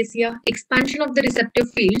 hyperalgesia, expansion of the receptive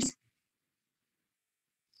fields.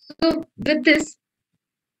 So with this,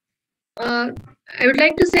 I would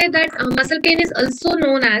like to say that muscle pain is also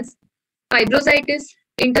known as fibrositis,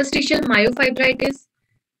 interstitial myofibritis,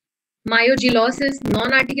 myoglosis,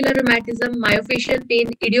 non-articular rheumatism, myofascial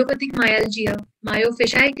pain, idiopathic myalgia,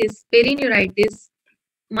 myofasciitis, perineuritis,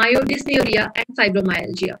 myodysnuria, and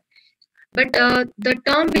fibromyalgia. But the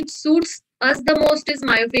term which suits us the most is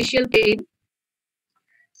myofascial pain.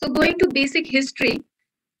 So going to basic history,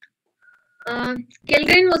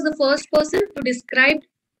 Kellgren was the first person to describe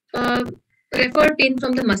referred pain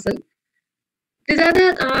from the muscle. These are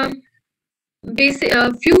the basic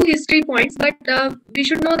few history points, but we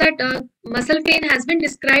should know that muscle pain has been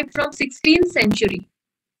described from 16th century.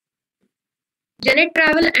 Janet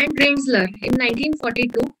Travell and Rensler in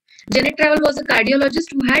 1942. Janet Travell was a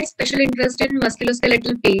cardiologist who had special interest in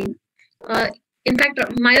musculoskeletal pain, in fact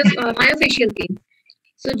myofascial pain.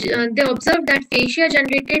 So they observed that fascia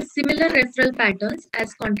generated similar referral patterns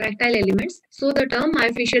as contractile elements. So the term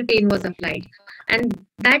myofascial pain was applied, and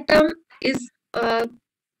that term is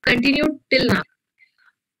continued till now.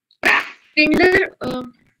 Spindler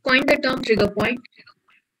coined the term trigger point.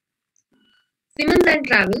 Simmons and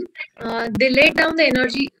Travell, they laid down the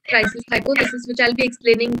energy crisis hypothesis, which I'll be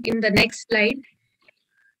explaining in the next slide.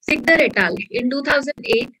 Sigder et al. In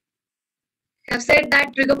 2008 have said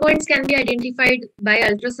that trigger points can be identified by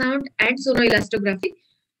ultrasound and sonoelastography.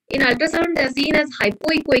 In ultrasound, they are seen as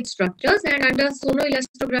hypoechoic structures, and under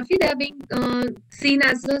sonoelastography, they are being seen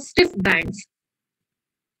as stiff bands.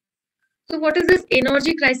 So what is this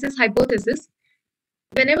energy crisis hypothesis?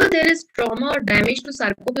 Whenever there is trauma or damage to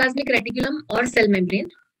sarcoplasmic reticulum or cell membrane,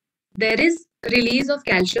 there is release of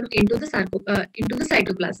calcium into the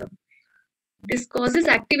cytoplasm. This causes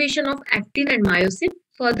activation of actin and myosin,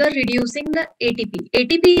 further reducing the ATP.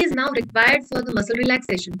 ATP is now required for the muscle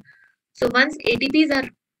relaxation. So once ATPs are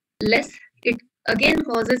less, it again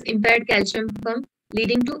causes impaired calcium pump,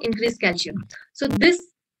 leading to increased calcium. So this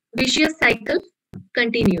vicious cycle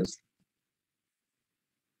continues.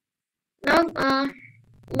 Now,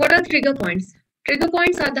 what are trigger points? Trigger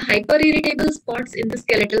points are the hyper-irritable spots in the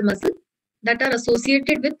skeletal muscle that are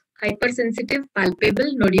associated with hypersensitive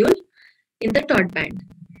palpable nodule in the taut band.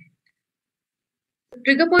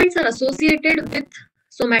 Trigger points are associated with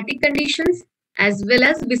somatic conditions as well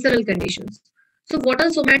as visceral conditions. So what are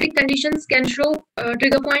somatic conditions can show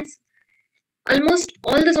trigger points? Almost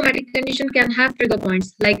all the somatic condition can have trigger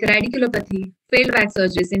points like radiculopathy, failed back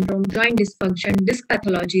surgery syndrome, joint dysfunction, disc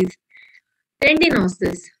pathologies,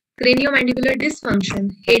 tendinosis, craniomandibular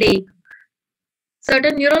dysfunction, headache.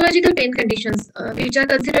 Certain neurological pain conditions which are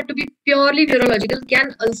considered to be purely neurological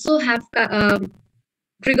can also have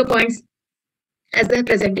trigger points as their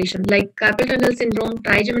presentation, like carpal tunnel syndrome,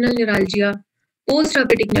 trigeminal neuralgia,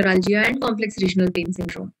 post-herpetic neuralgia, and complex regional pain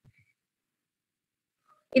syndrome.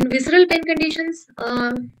 In visceral pain conditions,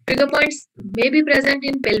 trigger points may be present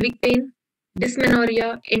in pelvic pain,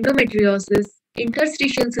 dysmenorrhea, endometriosis,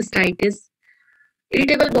 interstitial cystitis,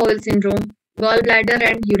 irritable bowel syndrome, gallbladder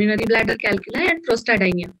and urinary bladder calculi, and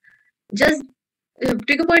prostatinemia. Just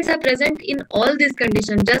trigger points are present in all these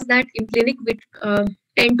conditions, just that in clinic we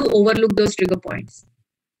tend to overlook those trigger points.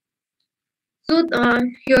 So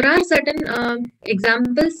here are certain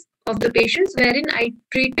examples of the patients wherein I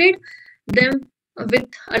treated them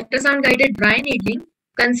with ultrasound guided dry needling,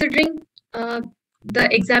 considering the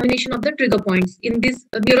examination of the trigger points in these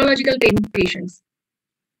neurological pain patients.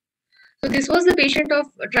 So this was the patient of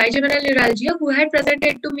trigeminal neuralgia who had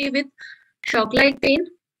presented to me with shock-like pain,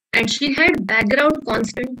 and she had background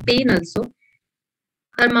constant pain also.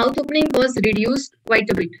 Her mouth opening was reduced quite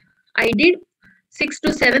a bit. I did 6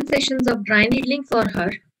 to 7 sessions of dry needling for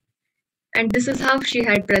her, and this is how she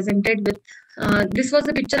had presented with. This was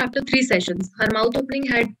a picture after 3 sessions. Her mouth opening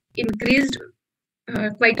had increased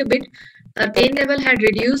quite a bit. Her pain level had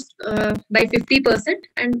reduced by 50%,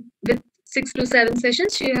 and with 6 to 7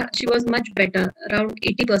 sessions, she was much better, around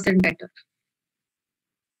 80% better.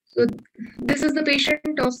 So this is the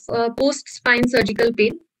patient of post-spine surgical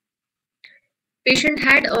pain. Patient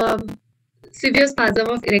had severe spasm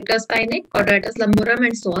of erector spinae, quadratus lumborum,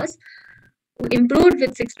 and psoas, who improved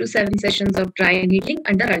with 6 to 7 sessions of dry needling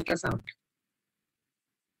under ultrasound.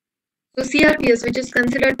 So CRPS, which is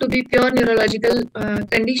considered to be pure neurological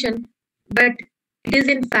condition, but it is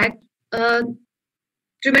in fact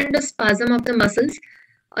tremendous spasm of the muscles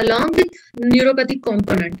along with neuropathic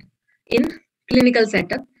component in clinical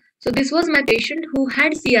setup. So this was my patient who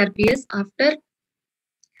had CRPS after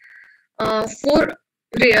 4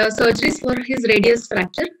 surgeries for his radius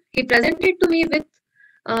fracture. He presented to me with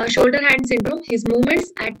shoulder hand syndrome. His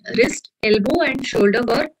movements at wrist, elbow, and shoulder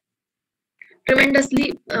were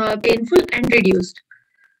tremendously painful and reduced.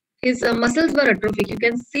 His muscles were atrophic. You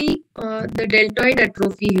can see the deltoid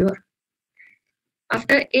atrophy here.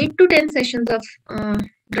 After 8 to 10 sessions of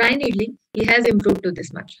dry needling, he has improved to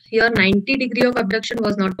this much. Here 90 degree of abduction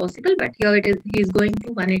was not possible, but here it is. He is going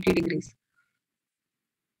to 180 degrees.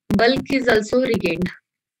 Bulk is also regained.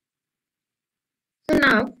 So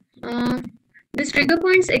now, this trigger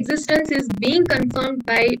point's existence is being confirmed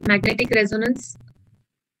by magnetic resonance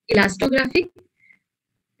elastography.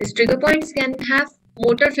 These trigger points can have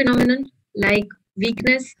motor phenomenon like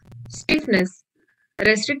weakness, stiffness,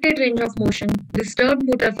 restricted range of motion, disturbed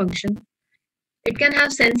motor function. It can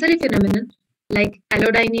have sensory phenomenon like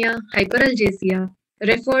allodynia, hyperalgesia,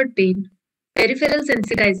 referred pain, peripheral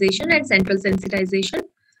sensitization, and central sensitization.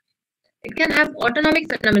 It can have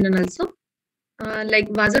autonomic phenomenon also like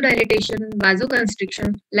vasodilatation,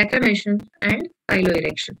 vasoconstriction, lacrimation, and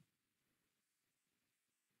piloerection.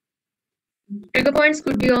 Trigger points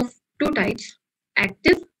could be of 2 types,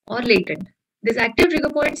 active or latent. These active trigger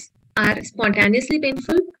points are spontaneously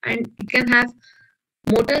painful, and it can have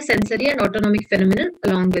motor, sensory, and autonomic phenomenon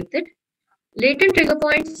along with it. Latent trigger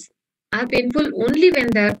points are painful only when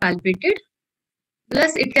they are palpated,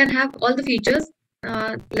 plus it can have all the features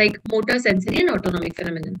like motor, sensory, and autonomic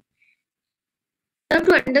phenomenon. Now,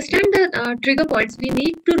 to understand the trigger points, we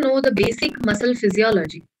need to know the basic muscle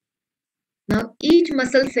physiology. Now, each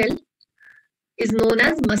muscle cell is known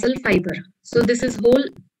as muscle fiber. So this is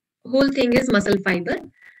whole thing is muscle fiber.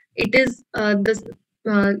 It is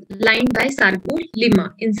lined by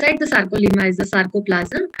sarcolemma. Inside the sarcolemma is the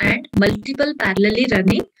sarcoplasm and multiple parallelly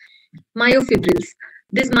running myofibrils.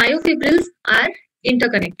 These myofibrils are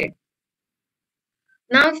interconnected.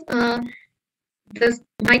 Now, the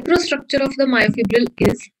microstructure of the myofibril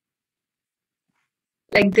is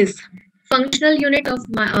like this. Functional unit of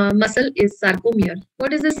muscle is sarcomere.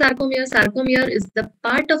 What is the sarcomere? Sarcomere is the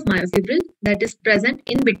part of myofibril that is present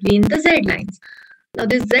in between the Z lines. Now,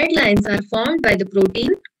 these Z lines are formed by the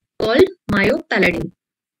protein called myopalladin.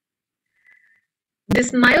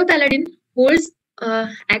 This myopalladin holds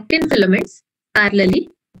actin filaments parallelly,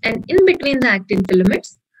 and in between the actin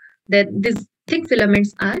filaments, these thick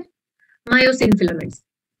filaments are myosin filaments.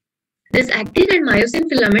 These actin and myosin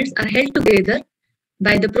filaments are held together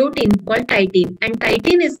by the protein called titin, and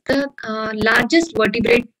titin is the largest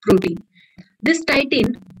vertebrate protein. This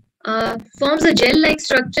titin forms a gel-like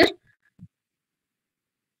structure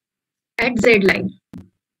at Z line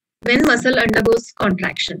when muscle undergoes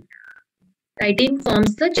contraction. Titin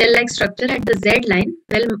forms the gel-like structure at the Z line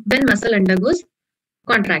when muscle undergoes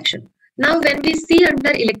contraction. Now, when we see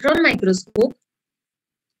under electron microscope,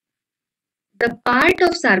 the part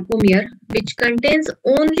of sarcomere which contains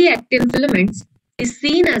only actin filaments is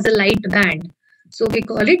seen as a light band. So we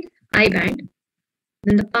call it I band.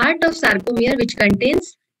 Then the part of sarcomere which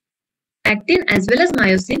contains actin as well as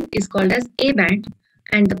myosin is called as A band,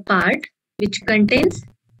 and the part which contains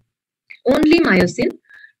only myosin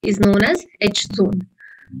is known as H zone.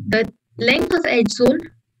 The length of H zone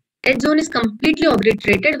is completely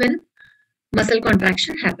obliterated when muscle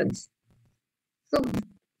contraction happens. So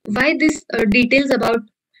why this details about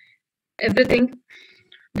everything?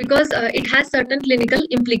 Because it has certain clinical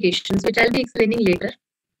implications, which I'll be explaining later.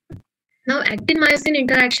 Now, actin-myosin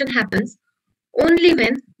interaction happens only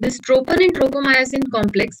when this troponin-tropomyosin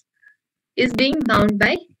complex is being bound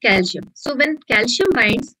by calcium. So when calcium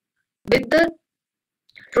binds with the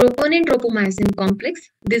troponin-tropomyosin complex,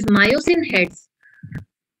 these myosin heads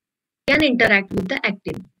can interact with the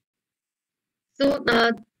actin. So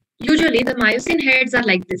usually the myosin heads are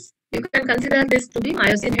like this. You can consider this to be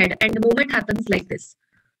myosin head, and the movement happens like this.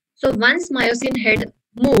 So once myosin head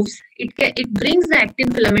moves, it brings the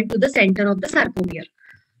actin filament to the center of the sarcomere,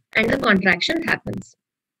 and the contraction happens.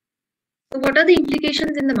 So what are the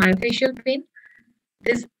implications in the myofascial pain?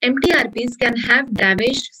 These MTRPs can have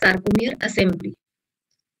damaged sarcomere assembly.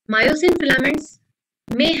 Myosin filaments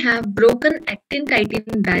may have broken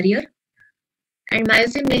actin-titin barrier, and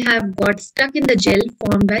myosin may have got stuck in the gel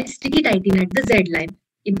formed by sticky titin at the Z line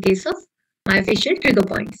in case of myofascial trigger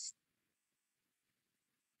points.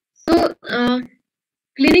 So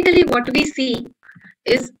clinically what we see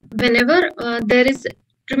is whenever there is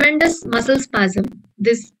tremendous muscle spasm,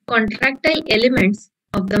 these contractile elements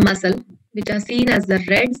of the muscle, which are seen as the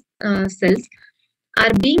red cells,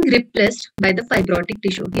 are being replaced by the fibrotic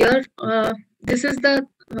tissue. Here, this is the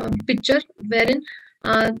picture wherein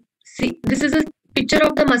this is a picture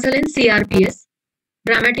of the muscle in CRPS,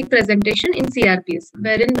 dramatic presentation in CRPS,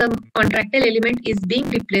 wherein the contractile element is being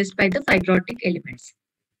replaced by the fibrotic elements.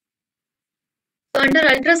 So under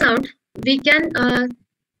ultrasound, we can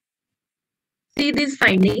see these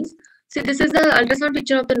findings. See, this is the ultrasound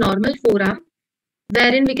picture of the normal forearm,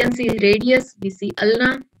 wherein we can see radius, we see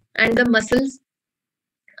ulna, and the muscles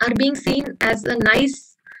are being seen as a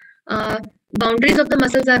nice boundaries of the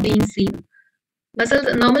muscles are being seen.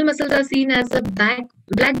 Normal muscles are seen as a black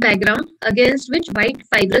background against which white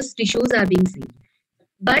fibrous tissues are being seen.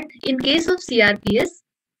 But in case of CRPS,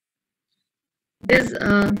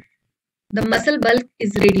 the muscle bulk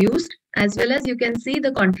is reduced, as well as you can see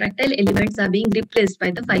the contractile elements are being replaced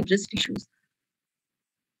by the fibrous tissues.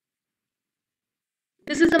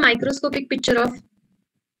 This is a microscopic picture of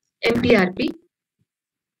MTRP,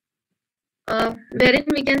 wherein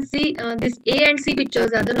we can see this A and C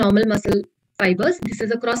pictures are the normal muscle fibers. This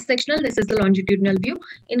is a cross-sectional, this is the longitudinal view.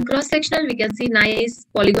 In cross-sectional, we can see nice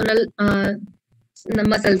polygonal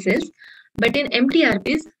muscle cells, but in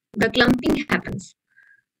MTRPs, the clumping happens.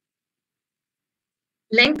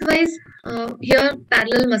 Lengthwise, here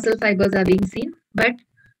parallel muscle fibers are being seen, but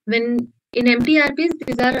when in MTRPs,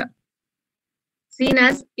 these are seen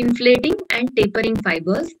as inflating and tapering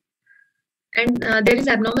fibers, and there is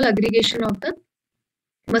abnormal aggregation of the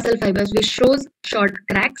muscle fibers, which shows short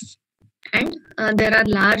cracks, and there are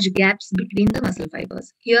large gaps between the muscle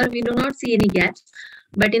fibers. Here we do not see any gaps,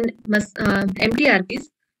 but in MTRPs,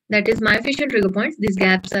 that is myofascial trigger points, these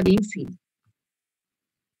gaps are being seen.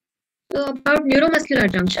 So about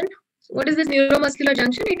neuromuscular junction. So what is this neuromuscular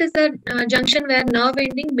junction? It is the junction where nerve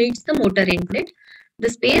ending meets the motor endlet. The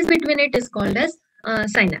space between it is called as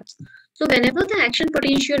synapse. So whenever the action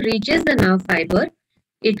potential reaches the nerve fiber,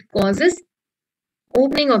 it causes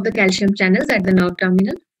opening of the calcium channels at the nerve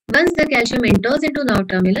terminal. Once the calcium enters into nerve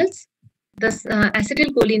terminals, the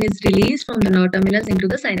acetylcholine is released from the nerve terminals into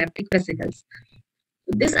the synaptic vesicles.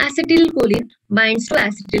 This acetylcholine binds to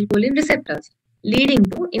acetylcholine receptors, leading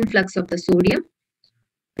to influx of the sodium.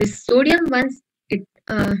 This sodium, once it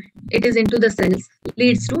is into the cells,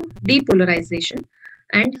 leads to depolarization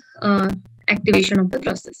and activation of the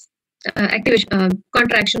process,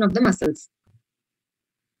 contraction of the muscles.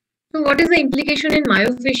 So what is the implication in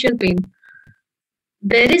myofascial pain?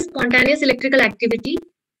 there is spontaneous electrical activity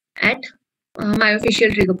at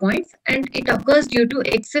myofascial trigger points, and it occurs due to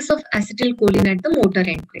excess of acetylcholine at the motor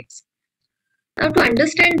end plates. Now, to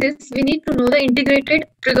understand this, we need to know the integrated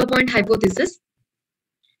trigger point hypothesis,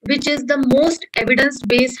 which is the most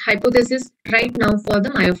evidence-based hypothesis right now for the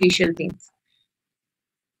myofascial pains.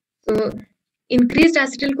 So, increased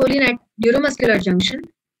acetylcholine at neuromuscular junction,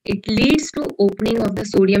 it leads to opening of the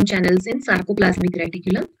sodium channels in sarcoplasmic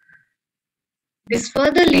reticulum. This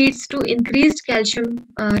further leads to increased calcium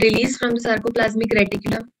release from the sarcoplasmic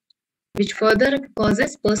reticulum, which further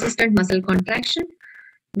causes persistent muscle contraction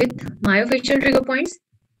with myofascial trigger points.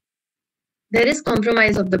 There is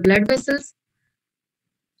compromise of the blood vessels,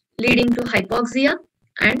 leading to hypoxia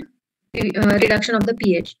and reduction of the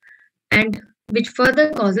pH, and which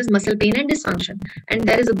further causes muscle pain and dysfunction. And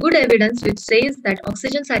there is a good evidence which says that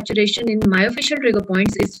oxygen saturation in myofascial trigger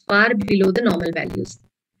points is far below the normal values.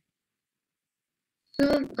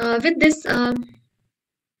 So with this,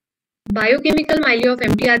 biochemical milieu of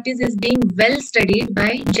MTRPs is being well studied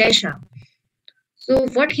by Joyshankar. So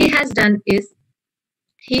what he has done is,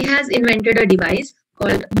 he has invented a device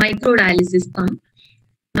called microdialysis pump.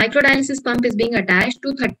 Microdialysis pump is being attached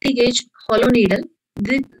to 30 gauge hollow needle.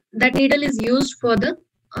 That needle is used for the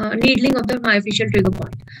needling of the myofascial trigger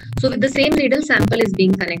point. So with the same needle, sample is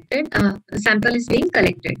being collected. Samples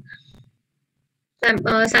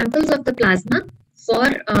of the plasma for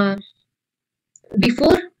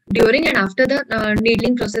before, during, and after the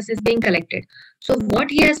needling process is being collected. So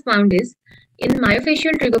what he has found is, in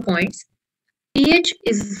myofascial trigger points, pH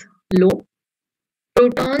is low,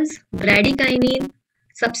 protons, bradykinin,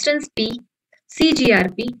 substance P,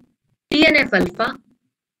 CGRP, TNF alpha,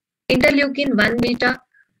 interleukin 1 beta,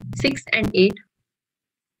 6 and 8,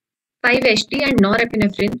 5-HT and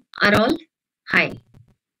norepinephrine are all high.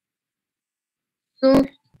 So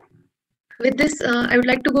with this, I would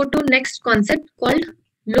like to go to next concept called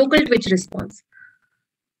local twitch response.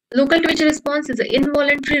 Local twitch response is an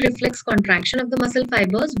involuntary reflex contraction of the muscle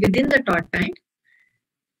fibers within the taut band.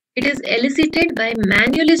 It is elicited by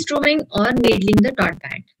manually strumming or needling the taut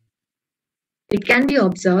band. It can be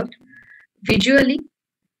observed visually,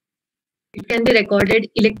 it can be recorded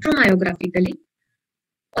electromyographically,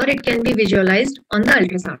 or it can be visualized on the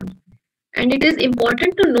ultrasound. And it is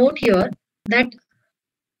important to note here that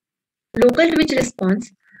local twitch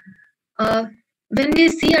response, when we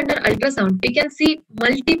see under ultrasound, we can see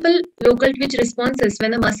multiple local twitch responses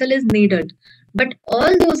when a muscle is needled, but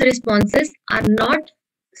all those responses are not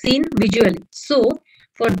seen visually. So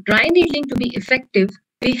for dry needling to be effective,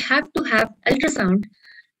 we have to have ultrasound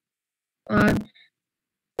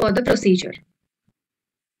for the procedure.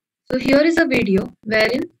 So here is a video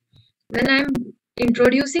wherein, when I am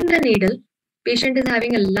introducing the needle, patient is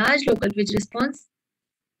having a large local twitch response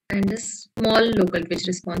and a small local twitch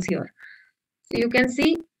response here. So you can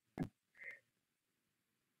see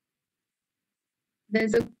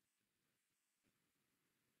there's a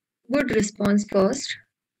good response first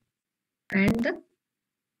and the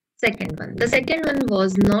second one. The second one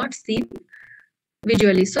was not seen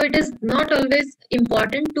visually. So it is not always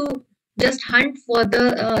important to just hunt for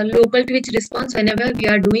the local twitch response whenever we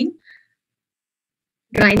are doing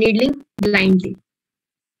dry needling blindly.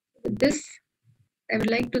 With this, I would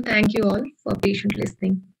like to thank you all for patient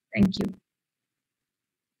listening. Thank you.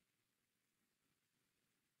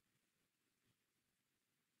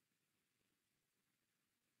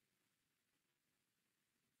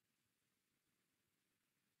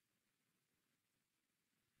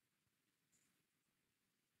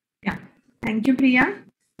 Yeah, thank you, Priya.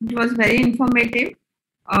 It was very informative.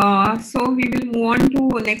 So we will move on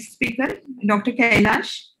to next speaker, Dr.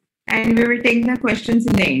 Kailash, and we will take the questions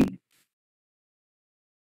in the end.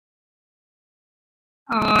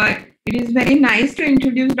 It is very nice to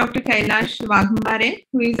introduce Dr. Kailash Waghmare,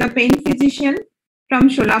 who is a pain physician from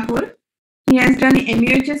Sholapur. He has done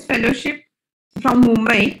MUHS fellowship from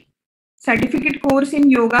Mumbai, certificate course in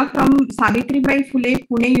yoga from Savitribai Phule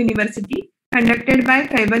Pune University, conducted by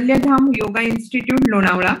Kaivalya Dham Yoga Institute,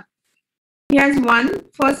 Lonavala. He has won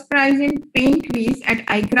first prize in pain quiz at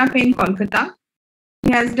ICRA Pain, Kolkata.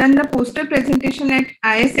 He has done the poster presentation at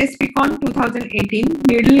ISSPCon 2018,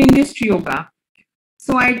 Needle-Induced Yoga.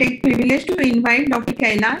 So I take privilege to invite Dr.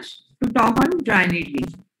 Kailash to talk on dry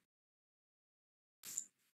needling.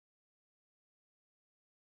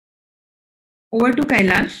 Over to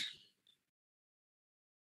Kailash.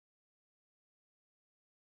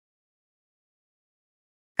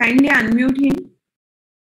 Kindly unmute him.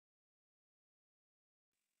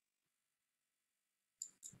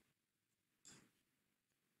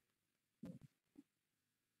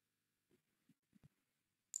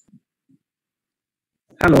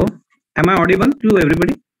 Hello, am I audible to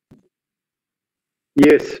everybody?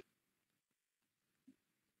 Yes.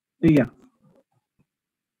 Yeah.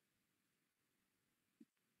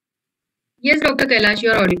 Yes, Dr. Kailash,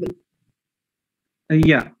 you are audible.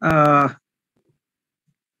 Yeah. I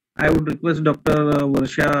would request Dr.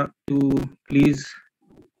 Varsha to please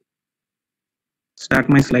start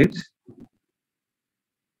my slides.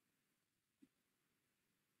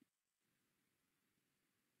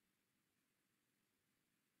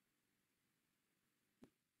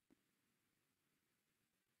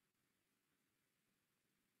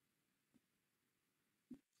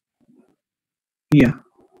 Yeah.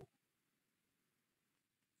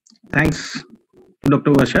 Thanks,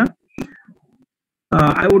 Dr. Varsha.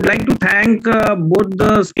 I would like to thank both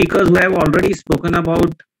the speakers who have already spoken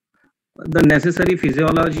about the necessary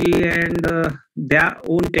physiology and their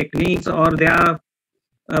own techniques or their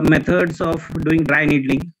methods of doing dry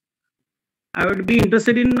needling. I would be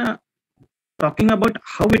interested in talking about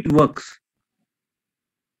how it works.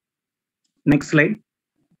 Next slide.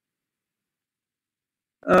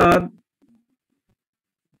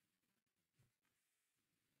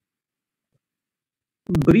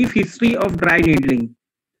 Brief history of dry needling.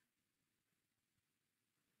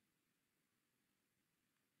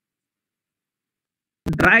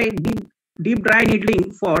 Deep dry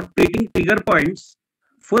needling for treating trigger points,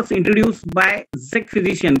 first introduced by Czech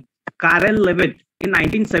physician Karel Levitt in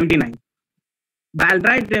 1979.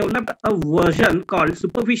 Baldry developed a version called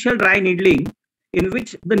superficial dry needling, in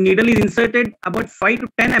which the needle is inserted about 5 to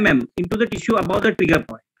 10 mm into the tissue above the trigger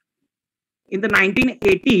point. In the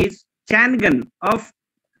 1980s, Changan of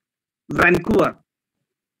Vancouver,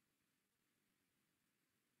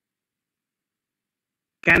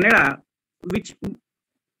 Canada, which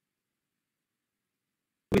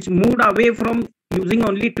moved away from using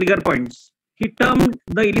only trigger points. He termed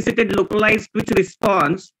the elicited localized twitch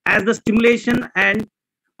response as the stimulation and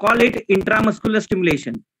call it intramuscular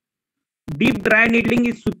stimulation. Deep dry needling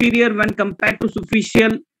is superior when compared to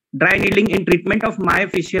superficial dry needling in treatment of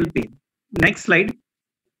myofascial pain. Next slide.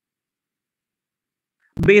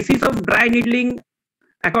 Basis of dry needling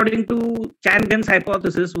according to Changan's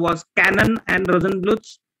hypothesis was Cannon and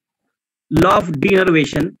Rosenbluth's law of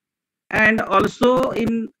denervation, and also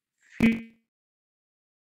in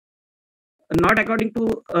not according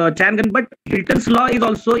to Changan, but Hilton's law is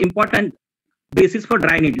also important basis for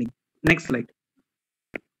dry needling. Next slide.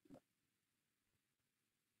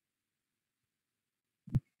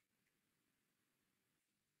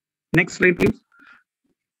 Next slide, please.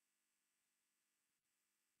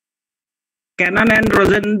 Cannon and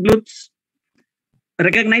Rosenbluth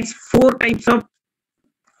recognize 4 types of,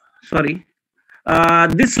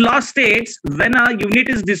 this law states when a unit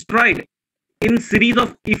is destroyed in series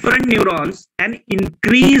of efferent neurons and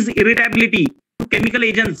increase irritability to chemical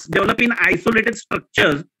agents develop in isolated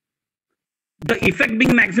structures, the effect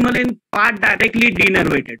being maximal in part directly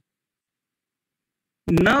denervated.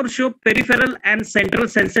 Nerves show peripheral and central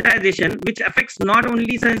sensitization, which affects not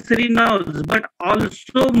only sensory nerves but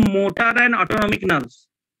also motor and autonomic nerves.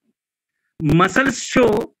 Muscles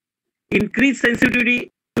show increased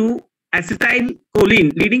sensitivity to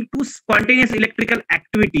acetylcholine, leading to spontaneous electrical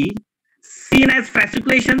activity seen as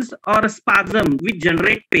fasciculations or spasm, which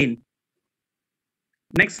generate pain.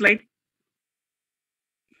 Next slide.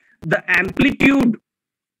 The amplitude,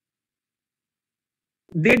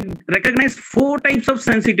 they recognize 4 types of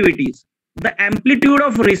sensitivities. The amplitude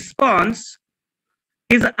of response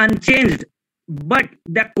is unchanged, but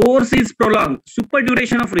the course is prolonged, super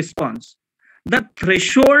duration of response. The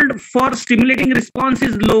threshold for stimulating response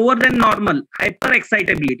is lower than normal,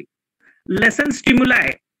 hyperexcitability. Lesson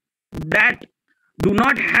stimuli that do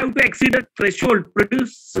not have to exceed a threshold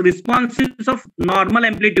produce responses of normal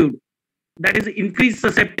amplitude, that is increased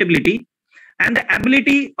susceptibility, and the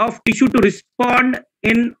ability of tissue to respond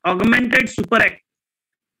in augmented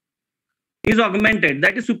is augmented,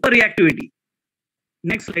 that is super reactivity.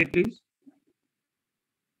 Next slide, please.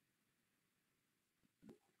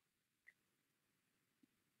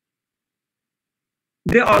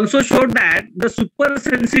 They also showed that the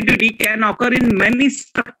supersensitivity can occur in many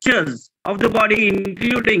structures of the body,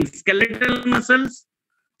 including skeletal muscles,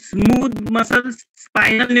 smooth muscles,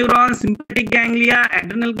 spinal neurons, sympathetic ganglia,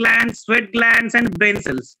 adrenal glands, sweat glands, and brain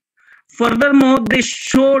cells. Furthermore, they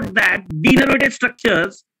showed that denervated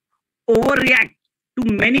structures overreact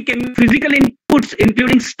to many physical inputs,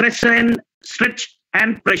 including stretch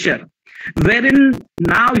and pressure. Wherein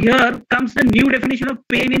now here comes the new definition of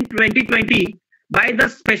pain in 2020 by the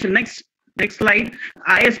special. Next slide.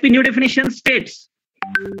 ISP new definition states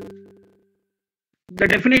the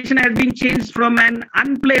definition has been changed from an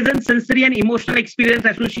unpleasant sensory and emotional experience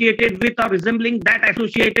associated with or resembling that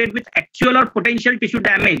associated with actual or potential tissue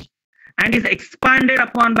damage, and is expanded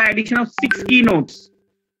upon by addition of 6 keynotes.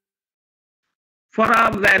 For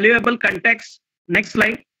a valuable context, next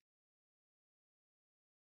slide.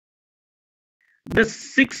 The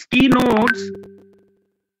 6 keynotes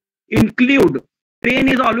include: pain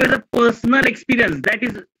is always a personal experience that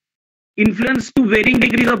is influenced to varying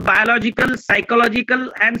degrees of biological,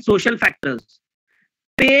 psychological, and social factors.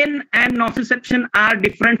 Pain and nociception are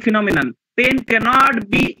different phenomena. Pain cannot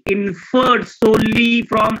be inferred solely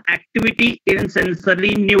from activity in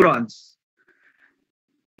sensory neurons.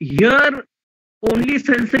 Here, only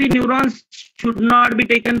sensory neurons should not be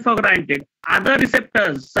taken for granted. Other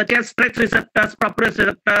receptors, such as stretch receptors,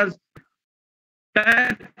 proprioceptors,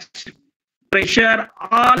 touch, pressure,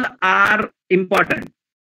 all are important.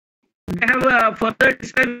 They have further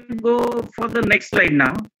described. Go for the next slide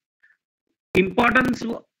now. Importance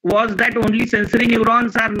was that only sensory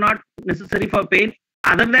neurons are not necessary for pain.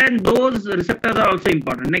 Other than those, receptors are also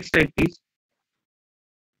important. Next slide, please.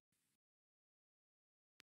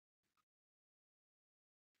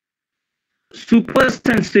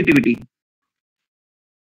 Supersensitivity.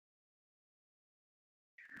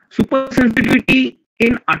 Supersensitivity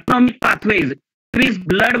in autonomic pathways increase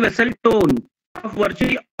blood vessel tone of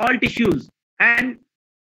virtually all tissues and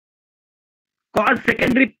cause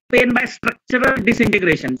secondary pain by structural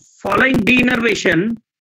disintegration. Following denervation,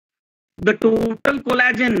 the total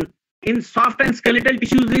collagen in soft and skeletal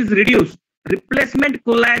tissues is reduced. Replacement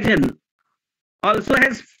collagen also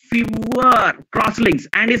has fewer crosslinks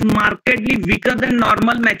and is markedly weaker than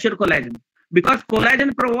normal mature collagen. Because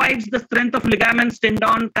collagen provides the strength of ligaments,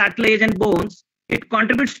 tendon, cartilage, and bones, it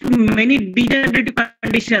contributes to many degenerative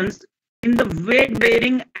conditions in the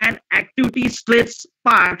weight-bearing and activity-stressed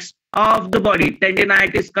parts of the body: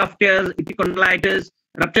 tendinitis, cuff tears, epicondylitis,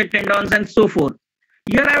 ruptured tendons, and so forth.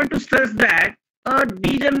 Here I want to stress that a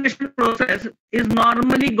degeneration process is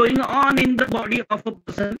normally going on in the body of a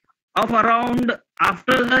person of around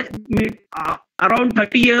around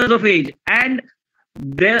 30 years of age, and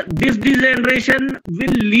this degeneration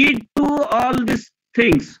will lead to all these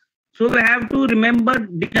things. So we have to remember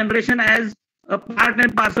degeneration as a part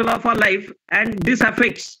and parcel of our life, and this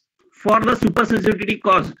affects for the supersensitivity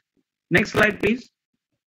caused. Next slide, please.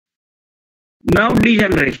 Nerve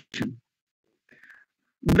degeneration.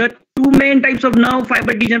 The two main types of nerve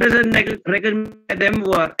fiber degeneration recognized by them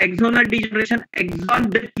were axonal degeneration,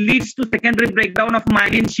 axon that leads to secondary breakdown of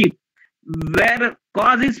myelin sheath, where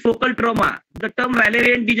cause is focal trauma. The term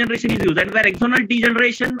Valerian degeneration is used, and where axonal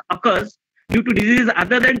degeneration occurs due to diseases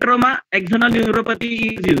other than trauma, axonal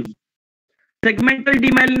neuropathy is used. Segmental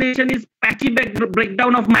demyelination is patchy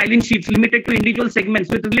breakdown of myelin sheaths limited to individual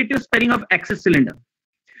segments with relative sparing of axis cylinder.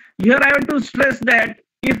 Here I want to stress that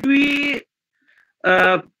if we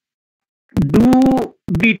do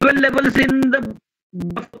B12 levels in the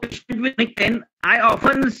patient with pain, I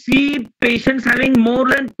often see patients having more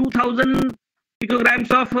than 2000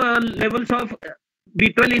 picograms of levels of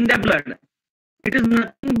B12 in their blood. It is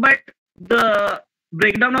nothing but the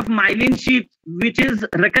breakdown of myelin sheath which is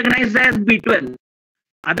recognized as B12.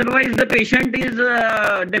 Otherwise, the patient is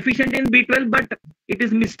deficient in B12, but it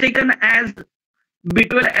is mistaken as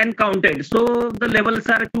B12 and counted. So the levels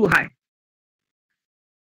are too high.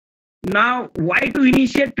 Now, why to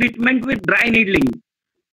initiate treatment with dry needling?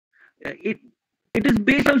 It is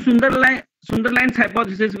based on Sunderland's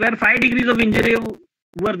hypothesis, where 5 degrees of injury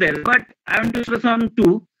were there. But I want to stress on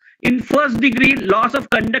 2. In first degree, loss of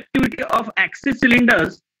conductivity of axis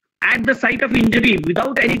cylinders at the site of injury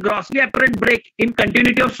without any grossly apparent break in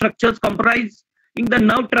continuity of structures comprising the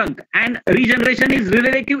nerve trunk, and regeneration is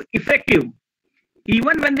relatively effective.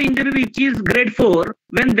 Even when the injury reaches grade 4,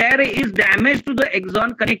 when there is damage to the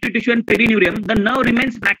axon, connective tissue, and perineurium, the nerve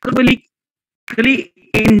remains macroscopically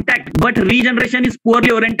intact, but regeneration is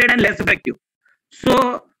poorly oriented and less effective.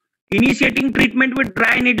 So, initiating treatment with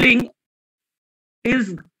dry needling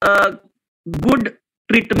is a good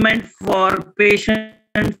treatment for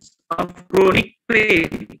patients of chronic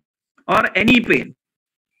pain or any pain.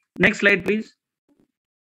 Next slide, please.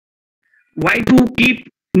 Why to keep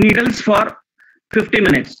needles for 50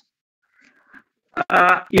 minutes?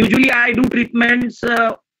 Usually I do treatments,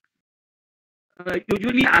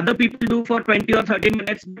 usually other people do for 20 or 30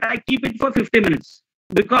 minutes, but I keep it for 50 minutes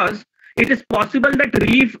because it is possible that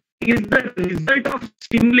relief is the result of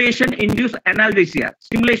stimulation-induced analgesia,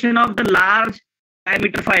 stimulation of the large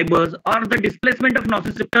diameter fibers, or the displacement of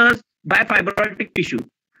nociceptors by fibrotic tissue.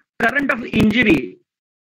 Current of injury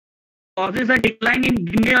causes a decline in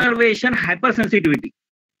denervation hypersensitivity,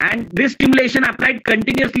 And this stimulation applied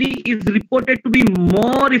continuously is reported to be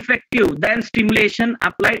more effective than stimulation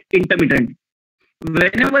applied intermittently.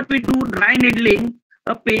 Whenever we do dry needling,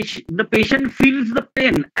 the patient feels the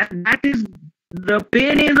pain, and that is the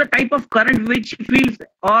pain is a type of current which feels,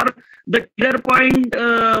 or the trigger point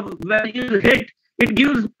where you hit, it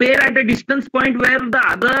gives pain at a distance point where the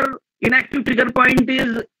other inactive trigger point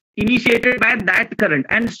is initiated by that current.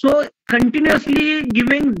 And so continuously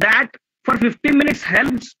giving that for 15 minutes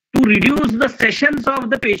helps to reduce the sessions of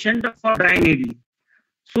the patient for dry needling.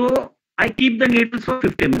 So I keep the needles for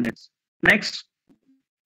 15 minutes. Next.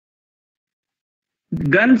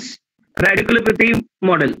 Guns radiculopathy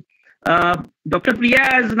model. Dr. Priya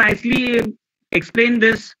has nicely explained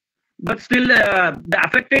this, but still the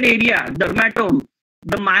affected area, dermatome,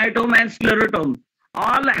 the myotome and sclerotome,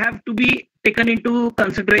 all have to be taken into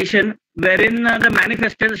consideration, wherein the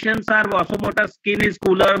manifestations are vasomotor, skin is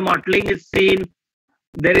cooler, mottling is seen,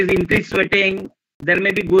 there is increased sweating, there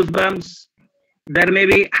may be goosebumps, there may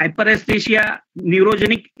be hyperesthesia,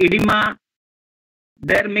 neurogenic edema,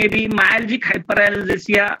 there may be myalgic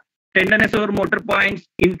hyperalgesia, tenderness over motor points,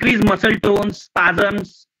 increased muscle tones,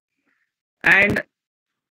 spasms, and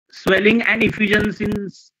swelling and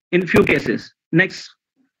effusions in few cases. Next.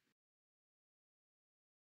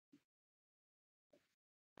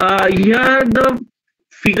 Here the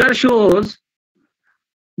figure shows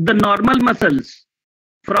the normal muscles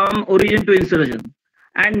from origin to insertion.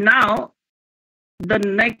 And now the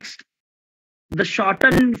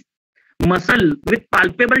shortened muscle with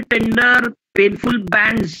palpable, tender, painful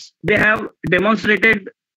bands, they have demonstrated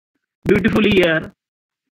beautifully here.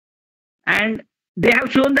 And they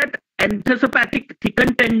have shown that enthesopathic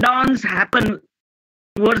thickened tendons happen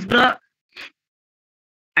towards the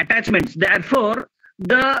attachments. Therefore,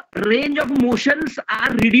 the range of motions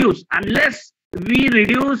are reduced unless we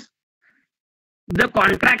reduce the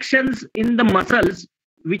contractions in the muscles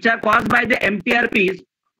which are caused by the MTRPs,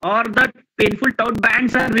 or the painful taut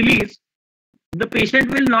bands are released. The patient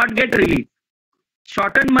will not get relief.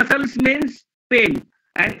 Shortened muscles means pain,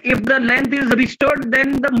 and if the length is restored,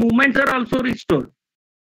 then the movements are also restored.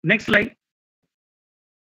 Next slide.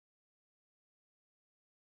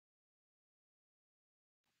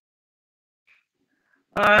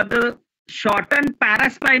 The shortened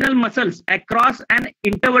paraspinal muscles across an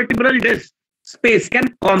intervertebral disc space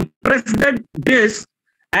can compress the disc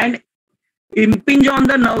and impinge on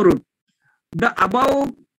the nerve root. The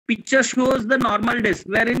above picture shows the normal disc,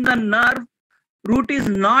 wherein the nerve root is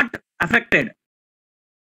not affected.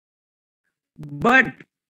 But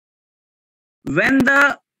when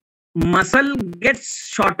the muscle gets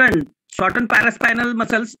shortened paraspinal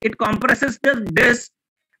muscles, it compresses the disc,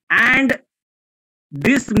 and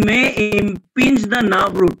this may impinge the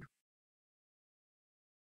nerve root.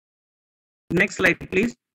 Next slide,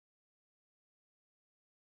 please.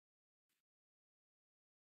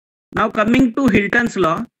 Now coming to Hilton's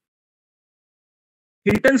law.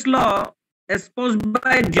 Hilton's law, espoused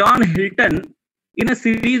by John Hilton in a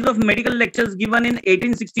series of medical lectures given in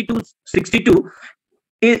 1862,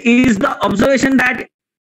 is the observation that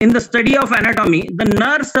in the study of anatomy, the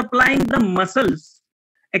nerve supplying the muscles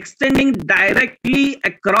extending directly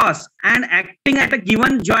across and acting at a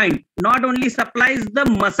given joint not only supplies the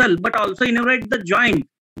muscle but also innervates the joint.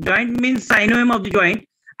 Joint means synonym of the joint,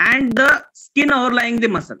 and the skin overlying the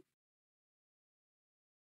muscle.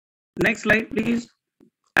 Next slide, please.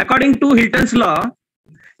 According to Hilton's law,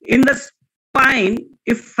 in the spine,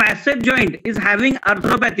 if facet joint is having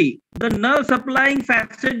arthropathy, the nerve supplying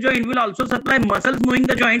facet joint will also supply muscles moving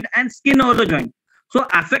the joint and skin over the joint. So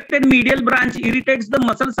affected medial branch irritates the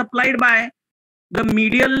muscle supplied by the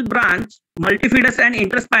medial branch, multifidus and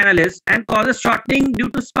interspinalis, and causes shortening due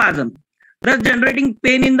to spasm, thus generating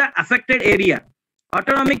pain in the affected area.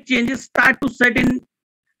 Autonomic changes start to set in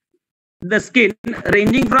the skin,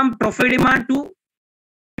 ranging from prophyedema to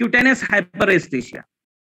cutaneous hyperesthesia.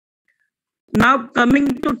 Now coming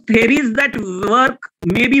to theories that work,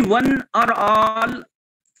 maybe one or all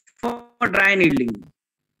for dry needling.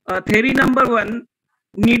 Theory number one,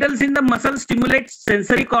 needles in the muscle stimulate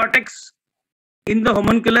sensory cortex in the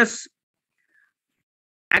homunculus,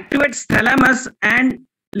 activates thalamus and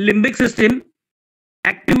limbic system,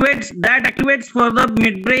 activates for the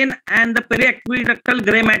midbrain and the periaqueductal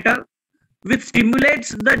gray matter, which stimulates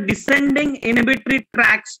the descending inhibitory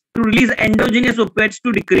tracts to release endogenous opiates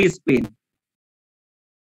to decrease pain.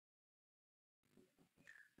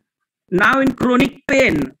 Now in chronic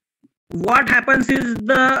pain, what happens is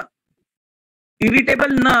the irritable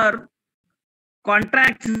nerve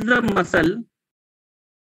contracts the muscle,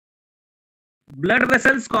 Blood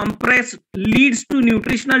vessels compress leads to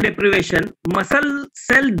nutritional deprivation. Muscle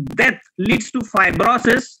cell death leads to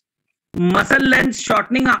fibrosis. Muscle length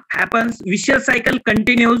shortening happens. Vicious cycle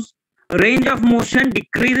continues. Range of motion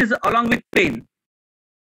decreases along with pain.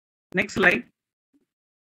 Next slide.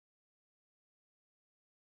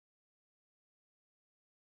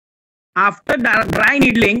 After dry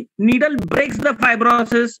needling, needle breaks the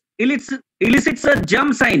fibrosis, elicits a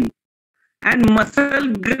jump sign, and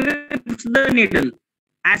muscle grips the needle.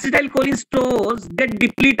 Acetylcholine stores get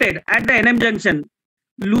depleted at the NM junction,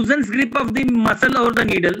 loosens grip of the muscle over the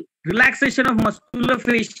needle, relaxation of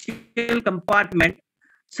musculofacial compartment,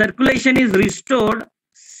 circulation is restored,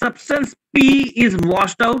 substance P is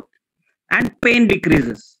washed out, and pain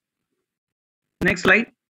decreases. Next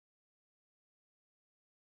slide.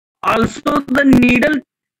 Also, the needle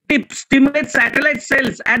tip stimulates satellite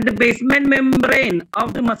cells at the basement membrane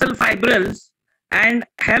of the muscle fibrils and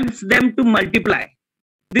helps them to multiply.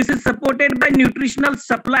 This is supported by nutritional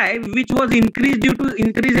supply, which was increased due to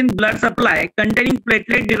increase in blood supply containing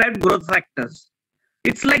platelet-derived growth factors.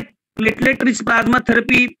 It's like platelet-rich plasma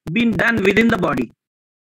therapy being done within the body.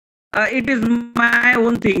 It is my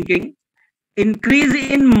own thinking. Increase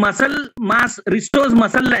in muscle mass restores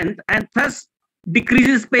muscle length and thus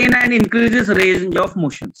decreases pain and increases range of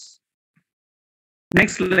motions.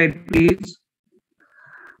 Next slide, please.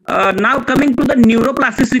 Now coming to the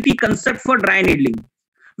neuroplasticity concept for dry needling.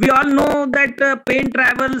 We all know that pain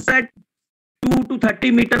travels at 2 to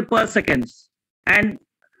 30 meters per second, and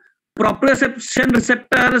proprioception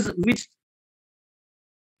receptors which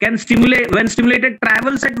can stimulate, when stimulated,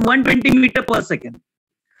 travels at 120 meters per second.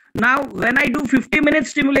 Now, when I do 50-minute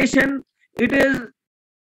stimulation, it is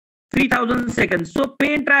 3000 seconds. So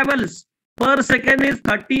pain travels per second is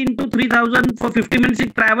 30 into 3000. For 50 minutes,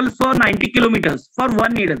 it travels for 90 kilometers for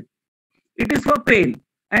one needle. It is for pain.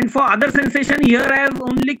 And for other sensation, here I have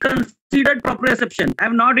only considered proprioception. I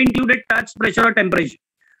have not included touch, pressure, or temperature.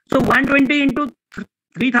 So 120 into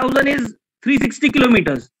 3000 is 360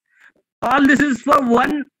 kilometers. All this is for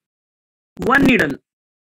one needle.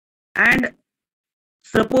 And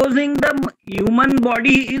supposing the human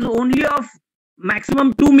body is only of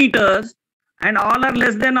maximum 2 meters and all are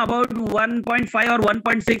less than about 1.5 or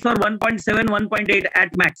 1.6 or 1.7, 1.8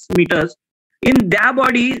 at max meters, in their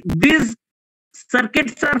body, these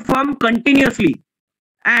circuits are formed continuously,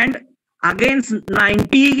 and against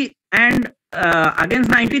 90 and against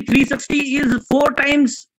 90, 360 is 4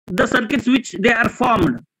 times the circuits which they are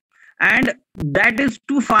formed, and that is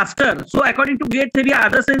too faster. So according to gate theory,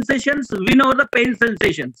 other sensations, we know the pain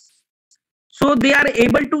sensations. So they are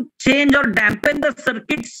able to change or dampen the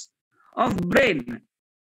circuits of brain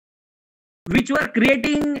which were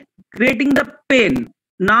creating the pain.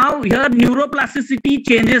 Now here neuroplasticity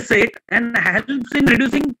changes it and helps in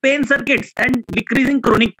reducing pain circuits and decreasing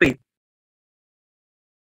chronic pain.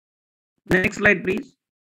 Next slide, please.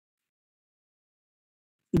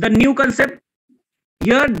 The new concept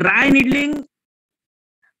here, dry needling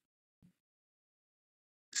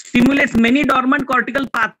stimulates many dormant cortical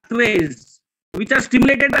pathways which are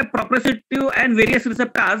stimulated by proprioceptive and various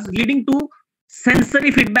receptors, leading to sensory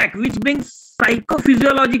feedback, which brings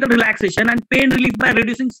psychophysiological relaxation and pain relief by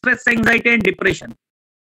reducing stress, anxiety, and depression.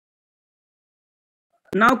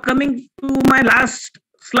 Now coming to my last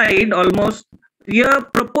slide, almost, here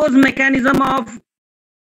proposed mechanism of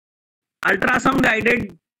ultrasound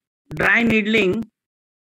guided dry needling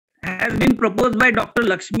has been proposed by Dr.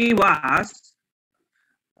 Lakshmi Vas,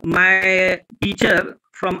 my teacher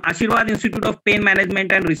from Ashirwad Institute of Pain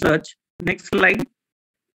Management and Research. Next slide.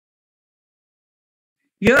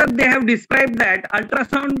 Here they have described that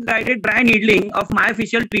ultrasound guided dry needling of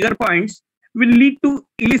myofascial trigger points will lead to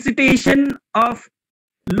elicitation of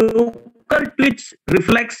local twitch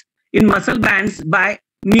reflex in muscle bands by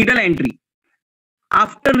needle entry.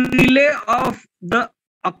 After relay of the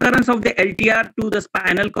occurrence of the LTR to the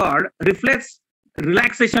spinal cord,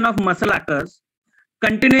 relaxation of muscle occurs.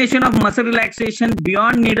 Continuation of muscle relaxation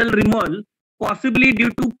beyond needle removal, possibly due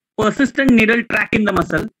to persistent needle track in the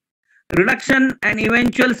muscle. Reduction and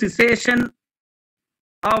eventual cessation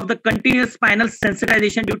of the continuous spinal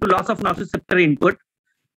sensitization due to loss of nociceptor input,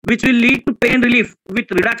 which will lead to pain relief with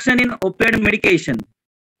reduction in opioid medication.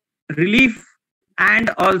 Relief and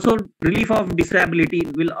also relief of disability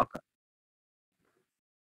will occur.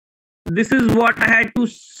 This is what I had to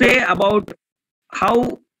say about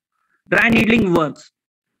how dry needling works.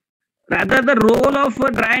 Rather, the role of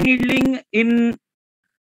dry needling in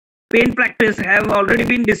pain practice have already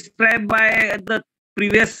been described by the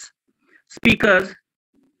previous speakers.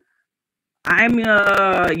 I am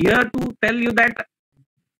here to tell you that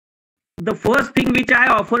the first thing which I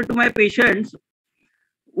offer to my patients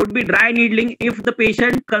would be dry needling if the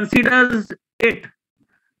patient considers it.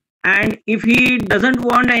 And if he doesn't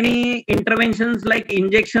want any interventions like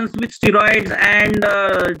injections with steroids and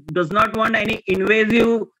does not want any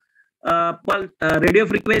invasive radio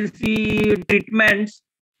frequency treatments,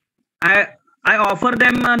 I offer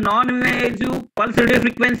them a non-invasive pulse radio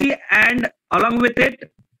frequency and along with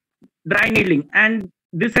it dry needling, and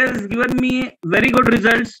this has given me very good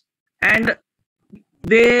results. And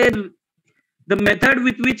the method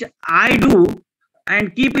with which I do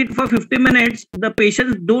and keep it for 50 minutes, the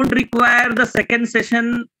patients don't require the second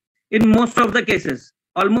session in most of the cases.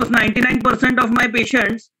 Almost 99% of my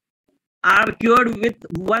patients are cured with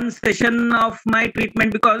one session of my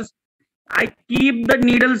treatment because I keep the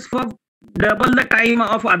needles for double the time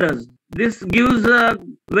of others. This gives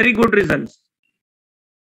very good results.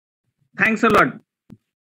 Thanks a lot.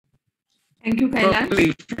 Thank you,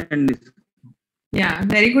 Kailash. Yeah,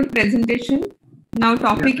 very good presentation. Now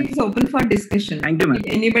topic is open for discussion. Thank you, ma'am.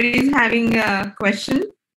 If anybody is having a question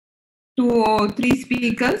to 3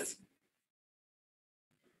 speakers,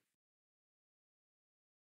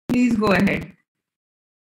 please go ahead.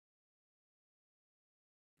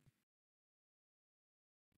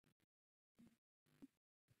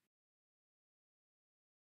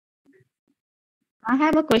 I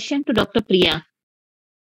have a question to Dr. Priya.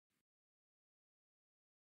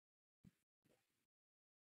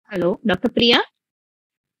 Hello, Dr. Priya.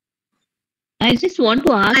 I just want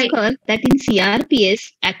to ask her that in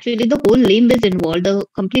CRPS, actually the whole limb is involved, the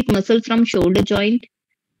complete muscle from shoulder joint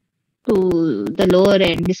to the lower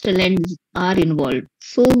end, distal ends are involved.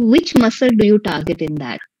 So which muscle do you target in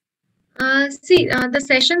that? The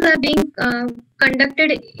sessions are being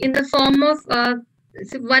conducted in the form of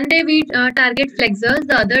one day we target flexors,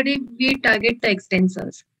 the other day we target the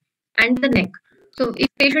extensors and the neck. So if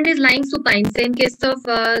patient is lying supine, say in case of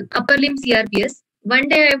upper limb CRPS, one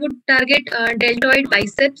day I would target deltoid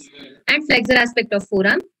biceps and flexor aspect of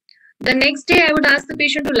forearm. The next day I would ask the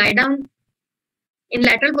patient to lie down in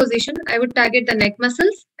lateral position. I would target the neck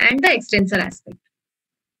muscles and the extensor aspect.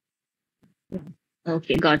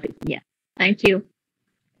 Okay, got it. Yeah. Thank you.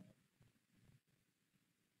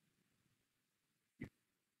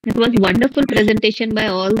 It was wonderful presentation by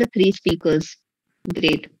all the 3 speakers.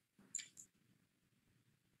 Great.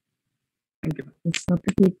 Thank you. It's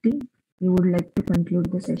Dr. Kirti. You would like to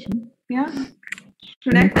conclude the session? Yeah.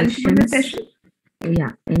 Should I conclude the session?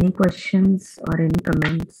 Yeah. Any questions or any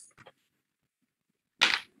comments?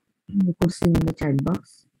 You could see in the chat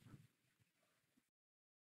box.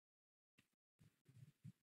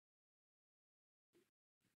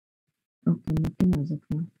 Okay, nothing as of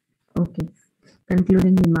now. Okay.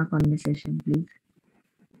 Concluding remark on the session, please.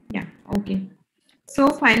 Yeah, okay. So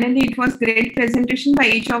finally, it was great presentation by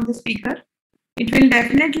each of the speaker. It will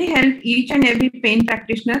definitely help each and every pain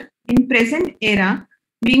practitioner. In present era,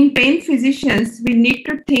 being pain physicians, we need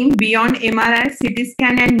to think beyond MRI, CT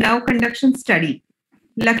scan and nerve conduction study.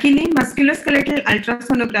 Luckily, musculoskeletal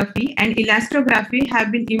ultrasonography and elastography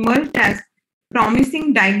have been emerged as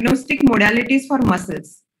promising diagnostic modalities for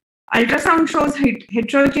muscles. Ultrasound shows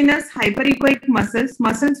heterogeneous hyperechoic muscles,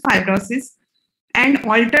 muscle fibrosis, and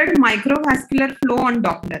altered microvascular flow on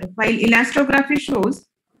Doppler, while elastography shows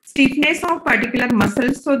stiffness of particular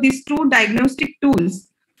muscles. So these 2 diagnostic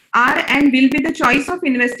tools are and will be the choice of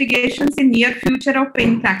investigations in near future of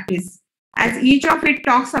pain practice, as each of it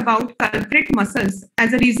talks about culprit muscles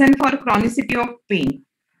as a reason for chronicity of pain.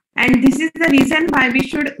 And this is the reason why we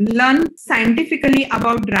should learn scientifically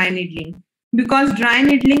about dry needling, because dry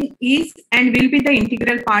needling is and will be the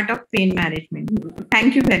integral part of pain management.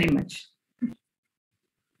 Thank you very much.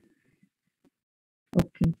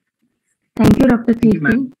 Okay. Thank you, Dr.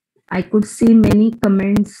 Kirti. I could see many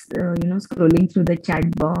comments, scrolling through the chat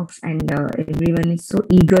box, and everyone is so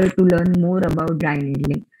eager to learn more about dry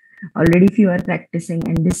needling. Already few are practicing,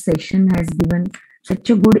 and this session has given such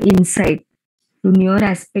a good insight to newer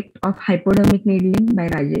aspect of hypodermic needling by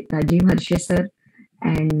Rajeev, Harshe sir,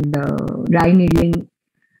 and dry needling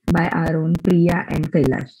by our own Priya and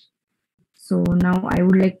Kailash. So now I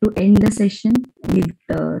would like to end the session with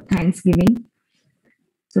Thanksgiving.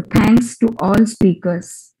 So thanks to all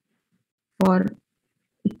speakers for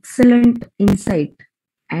excellent insight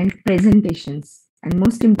and presentations, and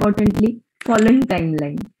most importantly, following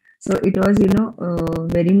timeline. So it was,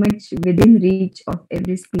 very much within reach of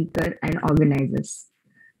every speaker and organizers,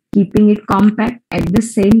 keeping it compact at the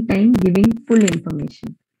same time, giving full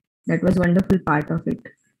information. That was wonderful part of it.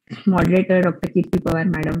 Moderator, Dr. Kirti Pawar,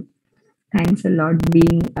 madam, thanks a lot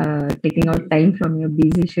being taking out time from your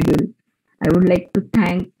busy schedule. I would like to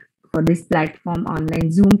thank for this platform,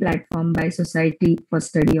 online Zoom platform by Society for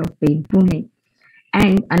Study of Pain, Pune,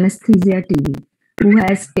 and Anaesthesia TV, who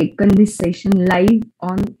has taken this session live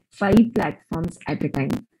on 5 platforms at a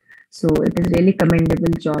time. So it is really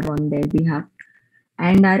commendable job on their behalf.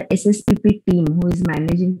 And our SSPP team, who is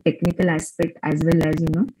managing technical aspect as well as,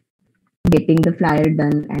 getting the flyer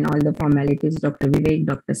done and all the formalities, Dr. Vivek,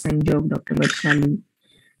 Dr. Sanjog, Dr. Varshali.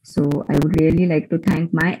 So I would really like to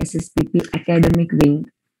thank my SSPP academic wing.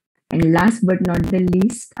 And last but not the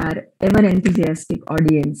least, our ever enthusiastic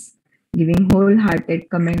audience, giving wholehearted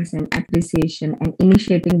comments and appreciation and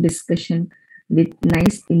initiating discussion with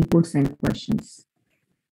nice inputs and questions.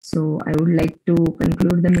 So I would like to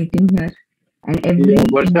conclude the meeting here. And every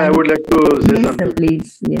I would like to say yes, something. Sir,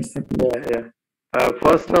 please. Yes, sir, please.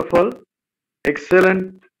 First of all,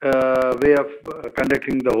 excellent way of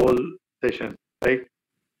conducting the whole session, right?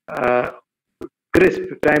 Crisp,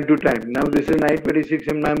 time to time. Now this is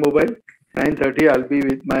 9:26 in my mobile. 9:30 I'll be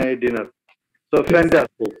with my dinner. So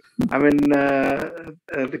fantastic. I mean,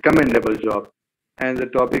 the commendable job. And the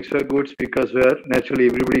topics were good. Speakers were naturally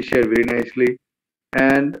everybody shared very nicely,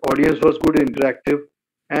 and audience was good, interactive,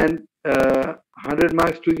 and 100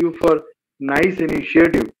 marks to you for nice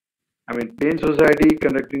initiative. I mean, Pain Society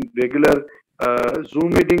conducting regular Zoom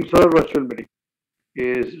meetings or virtual meetings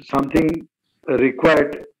is something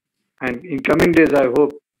required. And in coming days, I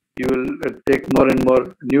hope you will take more and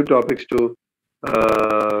more new topics to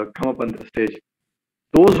come up on the stage.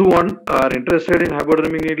 Those who are interested in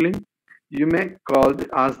hypodermic needling, you may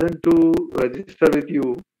ask them to register with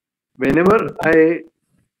you. Whenever I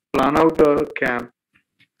plan out a camp,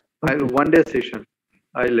 one-day session,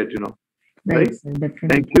 I'll let you know. Right? Sir,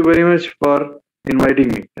 Thank you very much for inviting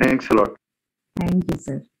me. Thanks a lot. Thank you,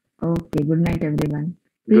 sir. Okay, good night, everyone.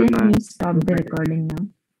 Good Priya, can night. you stop the recording now?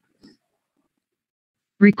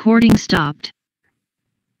 Recording stopped.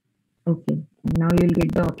 Okay, and now you'll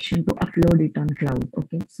get the option to upload it on cloud.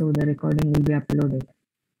 Okay, so the recording will be uploaded.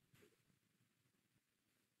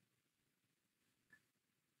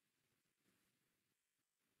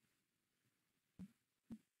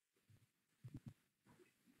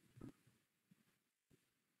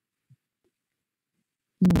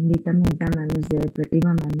 Nandita Mehta ma'am is there,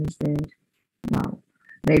 Pratibha ma'am is there. Wow.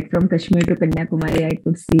 Right from Kashmir to Kanyakumari, I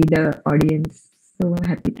could see the audience. So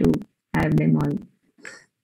happy to have them all.